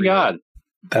entire career. Oh, my God.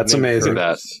 That's amazing.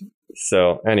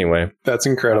 So, anyway. That's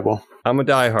incredible. I'm a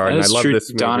diehard, and I love this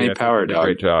movie. Donnie Power Dog.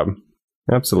 Great job.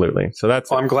 Absolutely. So that's.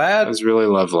 Well, I'm glad. That was really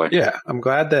lovely. Yeah, I'm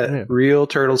glad that real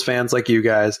Turtles fans like you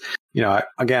guys.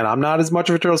 Again, I'm not as much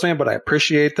of a Turtles fan, but I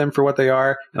appreciate them for what they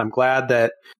are, and I'm glad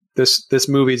that this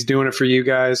movie's doing it for you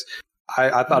guys.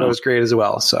 I thought it was great as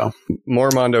well. So more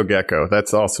Mondo Gecko.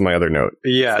 That's also my other note.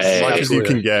 Yes, as much as you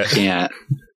can get. Can't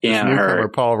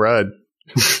hurt. Paul Rudd.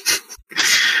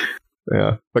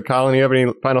 Yeah. But Colin, you have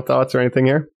any final thoughts or anything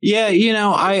here? Yeah,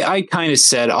 I kind of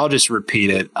said, I'll just repeat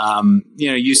it.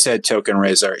 You said Token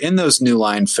Razor. In those New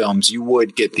Line films, you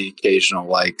would get the occasional,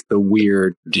 like, the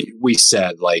weird, we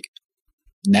said, like,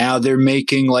 now they're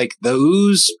making, like, the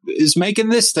Ooze is making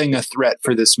this thing a threat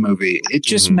for this movie. It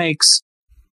just makes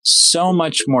so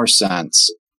much more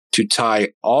sense to tie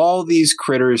all these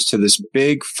critters to this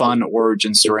big, fun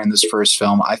origin story in this first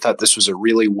film. I thought this was a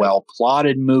really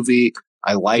well-plotted movie.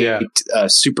 I liked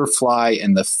Superfly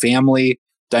and the family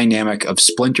dynamic of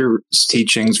Splinter's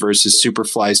teachings versus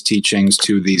Superfly's teachings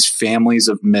to these families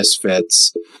of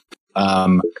misfits,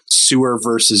 sewer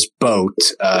versus boat,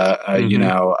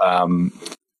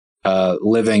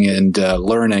 living and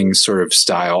learning sort of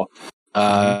style.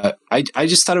 I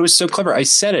just thought it was so clever. I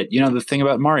said it, the thing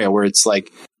about Mario where it's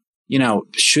like,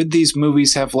 should these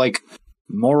movies have like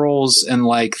morals and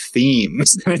like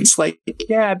themes? It's like,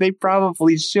 yeah, they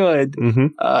probably should.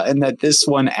 And that this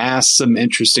one asks some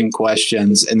interesting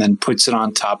questions and then puts it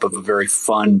on top of a very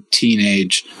fun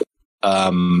teenage,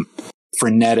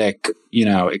 frenetic,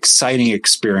 exciting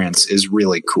experience is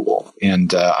really cool.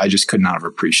 And I just could not have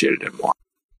appreciated it more.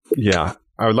 Yeah.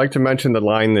 I would like to mention the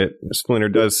line that Splinter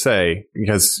does say,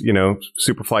 because,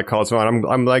 Superfly calls him on.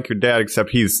 I'm like your dad,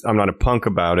 except I'm not a punk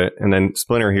about it. And then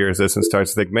Splinter hears this and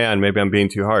starts to think, man, maybe I'm being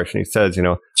too harsh. And he says, I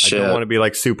don't want to be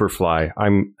like Superfly.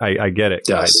 I get it,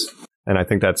 guys. And I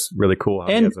think that's really cool. How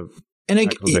he has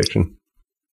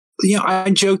I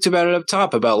joked about it up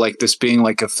top about like this being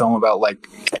like a film about like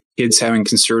kids having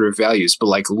conservative values, but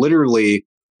like literally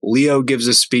Leo gives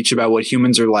a speech about what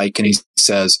humans are like, and he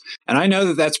says, and I know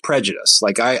that that's prejudice.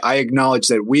 Like, I acknowledge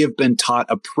that we have been taught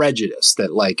a prejudice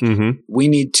that, like, we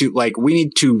need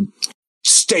to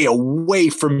stay away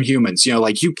from humans.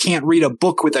 Like, you can't read a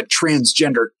book with a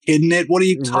transgender kid in it. What are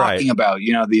you talking about?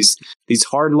 These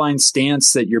hardline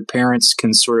stance that your parents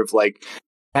can sort of, like,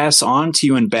 pass on to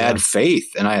you in bad faith.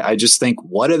 And I just think,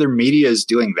 what other media is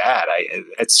doing that?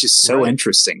 It's just so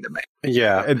interesting to me.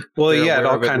 Yeah. It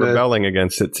all kind of rebelling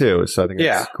against it too. So I think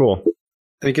it's cool.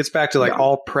 And it gets back to like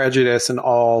all prejudice and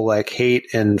all like hate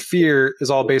and fear is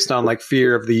all based on like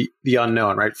fear of the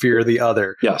unknown, right? Fear of the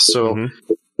other. Yes. So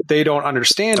they don't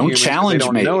understand don't humans, challenge they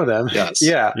don't me. know them. Yes.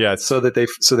 Yeah. So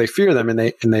they fear them and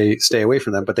they stay away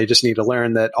from them, but they just need to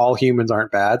learn that all humans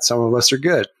aren't bad. Some of us are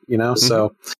good,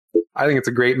 So I think it's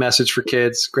a great message for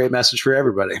kids, great message for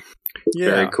everybody.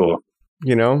 Yeah. Very cool.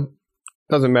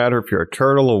 Doesn't matter if you're a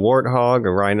turtle, a warthog,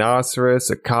 a rhinoceros,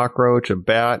 a cockroach, a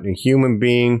bat, a human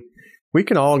being. We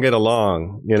can all get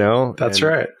along, That's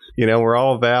right. We're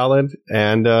all valid.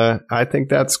 And I think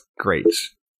that's great.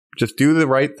 Just do the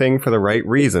right thing for the right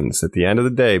reasons. At the end of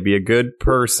the day, be a good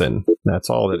person. That's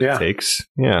all that it takes.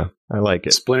 Yeah, I like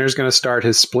it. Splinter's going to start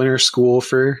his Splinter School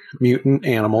for mutant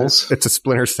animals. It's a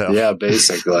Splinter cell. Yeah,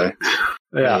 basically.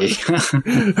 Yeah.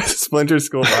 Splinter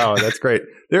School. Wow, that's great.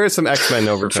 There is some X-Men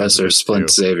over Professor Splint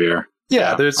Xavier.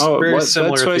 Yeah, there's very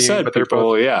similar that's what themes, I said, but they're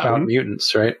people, both about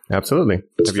mutants, right? Absolutely.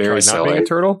 It's Have you very tried not silly. being a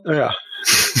turtle? Yeah.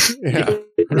 Yeah.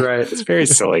 Right. It's very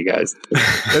silly, guys.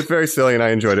 It's very silly, and I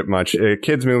enjoyed it much. A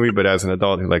kid's movie, but as an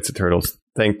adult who likes the turtles,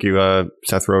 thank you,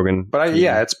 Seth Rogen. But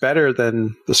it's better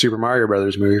than the Super Mario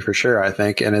Brothers movie for sure, I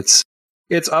think. And it's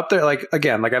up there. Like,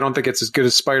 again, like I don't think it's as good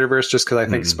as Spider-Verse just because I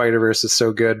think Spider-Verse is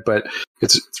so good, but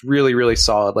it's really, really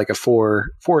solid. Like a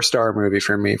 4-star movie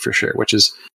for me for sure, which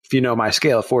is, if you know my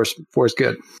scale, 4 is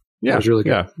good. Yeah. It was really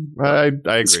good. Yeah. I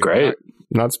agree. It's great.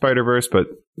 Not Spider-Verse, but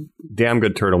damn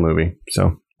good turtle movie.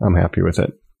 So I'm happy with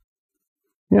it.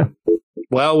 Yeah.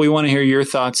 Well, we want to hear your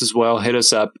thoughts as well. Hit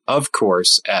us up, of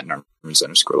course, at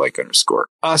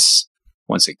Normies_like_us.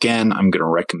 Once again, I'm going to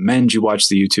recommend you watch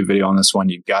the YouTube video on this one.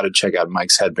 You've got to check out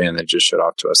Mike's headband that just showed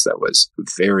off to us. That was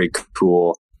very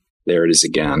cool. There it is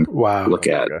again. Wow. Look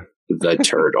at the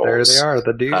turtles. There they are,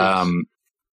 the dudes.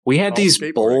 We had these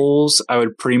bowls I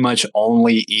would pretty much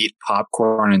only eat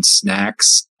popcorn and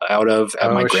snacks out of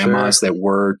at my grandma's that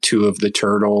were 2 of the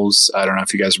turtles. I don't know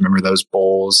if you guys remember those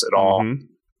bowls at all.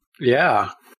 Yeah.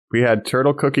 We had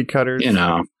turtle cookie cutters,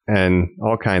 and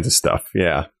all kinds of stuff.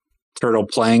 Yeah. Turtle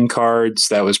playing cards.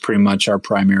 That was pretty much our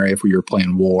primary if we were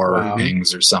playing war or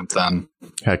games or something.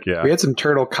 Heck yeah. We had some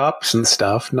turtle cups and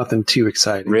stuff. Nothing too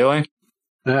exciting. Really?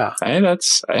 Yeah. Hey,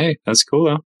 that's cool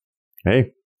though.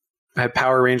 Hey. I had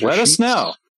Power Ranger Let sheets us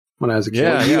know. when I was a kid.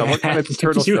 Yeah. What kind of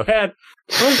turtle stuff?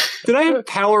 Did I have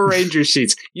Power Ranger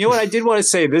sheets? You know what? I did want to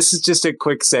say, this is just a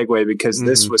quick segue because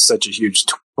this was such a huge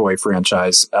toy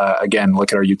franchise. Again,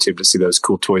 look at our YouTube to see those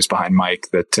cool toys behind Mike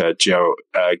that Joe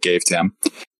gave to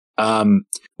him.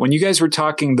 when you guys were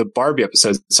talking the Barbie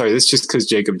episode, sorry, this is just because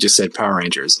Jacob just said Power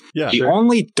Rangers. Yeah, the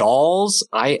only dolls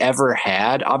I ever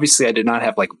had, obviously I did not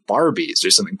have like Barbies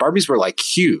or something. Barbies were like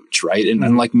huge, right?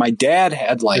 And like my dad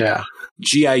had like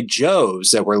G.I. Joes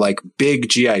that were like big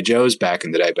G.I. Joes back in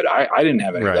the day, but I didn't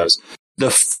have any of those. The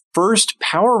first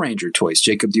Power Ranger toys,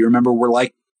 Jacob, do you remember, were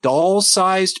like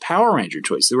doll-sized Power Ranger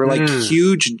toys. They were like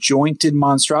huge jointed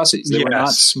monstrosities. They were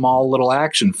not small little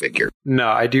action figures. No,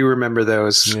 I do remember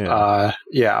those.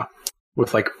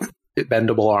 With like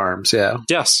bendable arms. Yeah.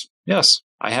 Yes.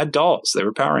 I had dolls. They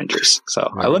were Power Rangers.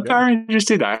 So I love Power Rangers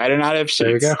too. I did not have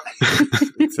sheets. There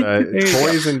you go.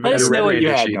 Toys and let us know what you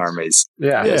had, Normies.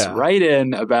 Yeah. Write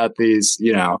in about these,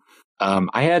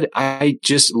 I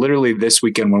just literally this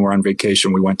weekend when we're on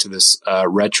vacation, we went to this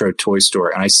retro toy store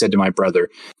and I said to my brother,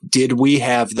 did we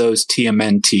have those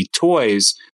TMNT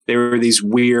toys? They were these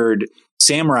weird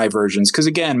samurai versions. Because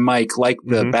again, Mike, like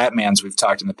the Batmans we've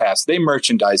talked in the past, they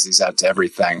merchandise these out to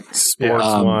everything. Sports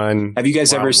one. Have you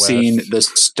guys ever seen the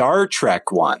Star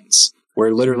Trek ones?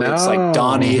 Where literally it's like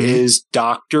Donnie is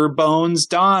Dr. Bones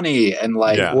Donnie and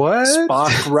like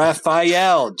Spock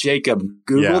Raphael. Jacob,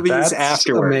 Google these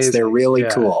afterwards. Amazing. They're really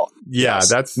cool. Yeah,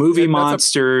 that's movie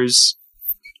monsters.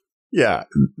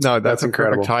 That's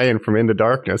incredible. Tie-in from Into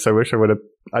Darkness. I wish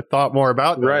I thought more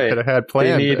about that. I could have had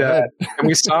planned. And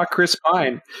we saw Chris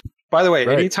Pine. By the way,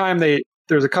 anytime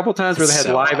there's a couple times where they had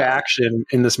live action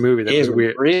in this movie that was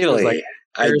weird. Really?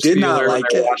 I did not like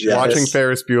it. Watching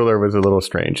Ferris Bueller was a little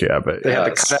strange, but they had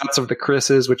the cutouts of the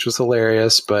Chris's, which was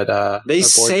hilarious. But they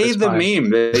say the meme.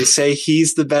 They say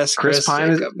he's the best Chris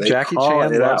Pine. Jackie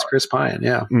Chan loves Chris Pine.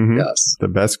 Yeah, yes, the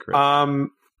best Chris.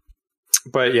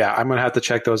 But yeah, I'm gonna have to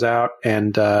check those out.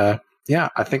 And I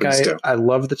think I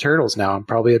love the Turtles now. I'm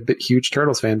probably a huge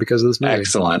Turtles fan because of this movie.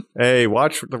 Excellent. Hey,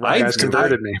 watch the right guys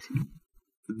converted me.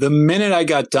 The minute I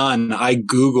got done, I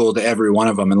Googled every one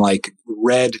of them and like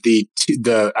read the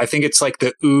I think it's like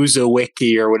the Ooza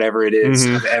wiki or whatever it is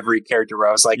of every character where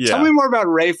I was like, tell me more about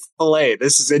Ray Fillet.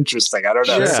 This is interesting. I don't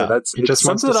know. So that's just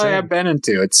something that I have been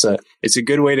into. It's a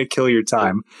good way to kill your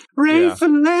time. Ray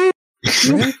Fillet.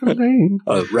 Ray Fillet.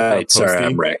 Oh, right. Sorry,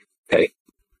 I'm Ray. Hey.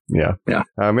 Yeah.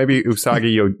 Maybe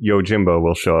Usagi Yojimbo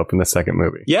will show up in the second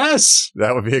movie. Yes.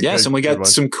 That would be a good and we got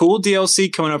some cool DLC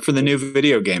coming up for the new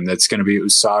video game that's going to be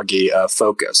Usagi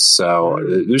focused. So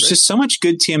there's just so much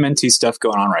good TMNT stuff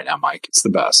going on right now, Mike. It's the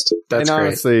best. That's great.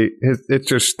 Honestly, it's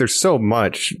just, there's so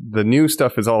much. The new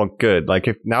stuff is all good. Like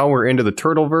if now we're into the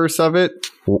Turtleverse of it,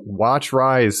 watch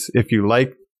Rise. If you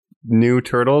like new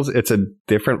Turtles, it's a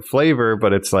different flavor,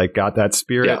 but it's like got that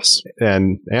spirit. Yes.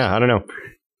 And I don't know.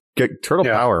 Get Turtle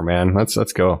Power, man. Let's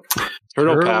go.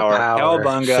 Turtle Power.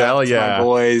 Cowabunga. My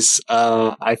boys.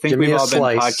 I think we've all been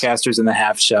podcasters in the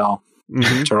half shell.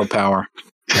 Turtle Power.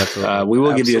 We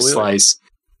will give you a slice.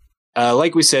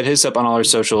 Like we said, hit us up on all our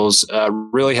socials.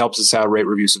 Really helps us out. Rate,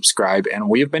 review, subscribe. And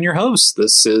we have been your hosts.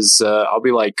 This is, I'll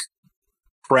be like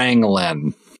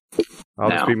Franklin. I'll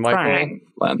just be Michael.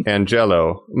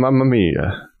 Angelo. Mamma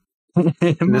mia.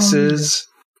 And this is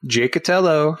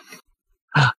Jacatello.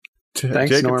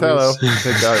 Thanks,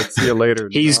 Normies. See you later.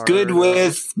 He's good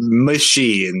with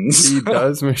machines. He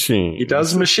does machines. He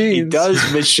does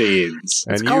machines.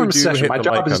 And you call him Session. My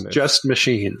job is just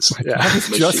machines.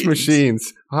 Just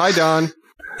machines. Hi, Don.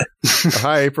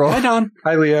 Hi, April. Hi, Don.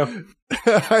 Hi, Leo.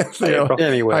 Hi, Leo.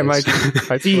 Anyway, hi, Mike.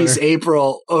 He's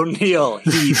April O'Neil.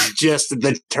 He's just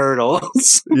the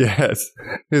Turtles. Yes.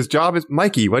 His job is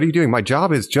Mikey. What are you doing? My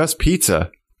job is just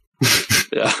pizza.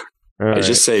 Yeah. I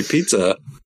just say pizza.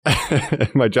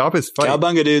 My job is fight.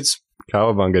 Cowabunga dudes.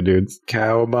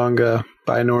 Cowabunga.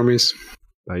 Bye, Normies.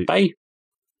 Bye.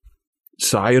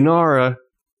 Sayonara.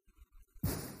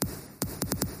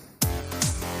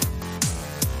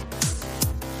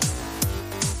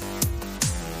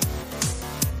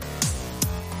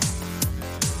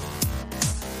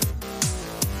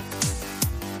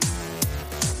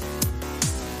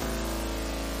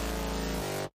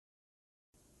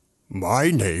 My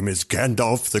name is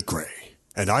Gandalf the Grey.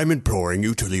 And I'm imploring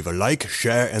you to leave a like,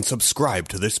 share, and subscribe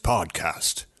to this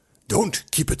podcast. Don't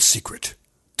keep it secret.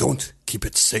 Don't keep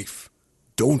it safe.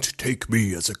 Don't take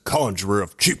me as a conjurer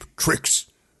of cheap tricks.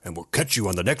 And we'll catch you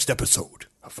on the next episode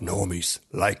of Normies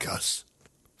Like Us.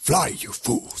 Fly, you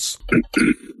fools.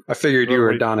 I figured you were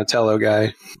a Donatello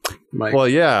guy, Mike. Well,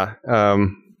 yeah.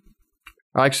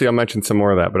 Actually, I'll mention some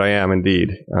more of that, but I am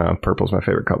indeed. Purple's my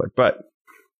favorite color. But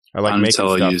I like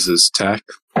Donatello making stuff. Uses tech.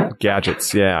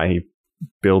 Gadgets, yeah. He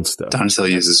build stuff. Donatello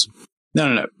uses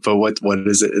no. But what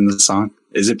is it in the song?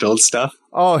 Is it build stuff?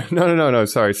 Oh no.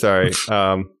 Sorry.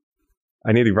 I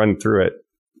need to run through it.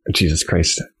 Jesus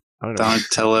Christ! I don't know.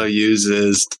 Donatello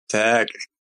uses tech.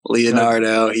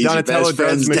 Leonardo. He's Donatello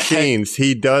does machines.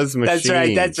 He does machines. That's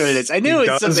right. That's what it is. I knew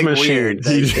it's something weird.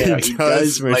 He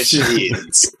does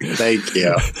machines. Thank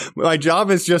you. My job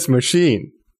is just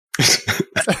machine.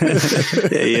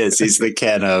 He is. He's the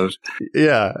Ken of.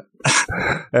 Yeah.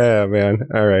 Oh man.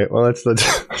 All right. Well, let's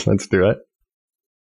do it.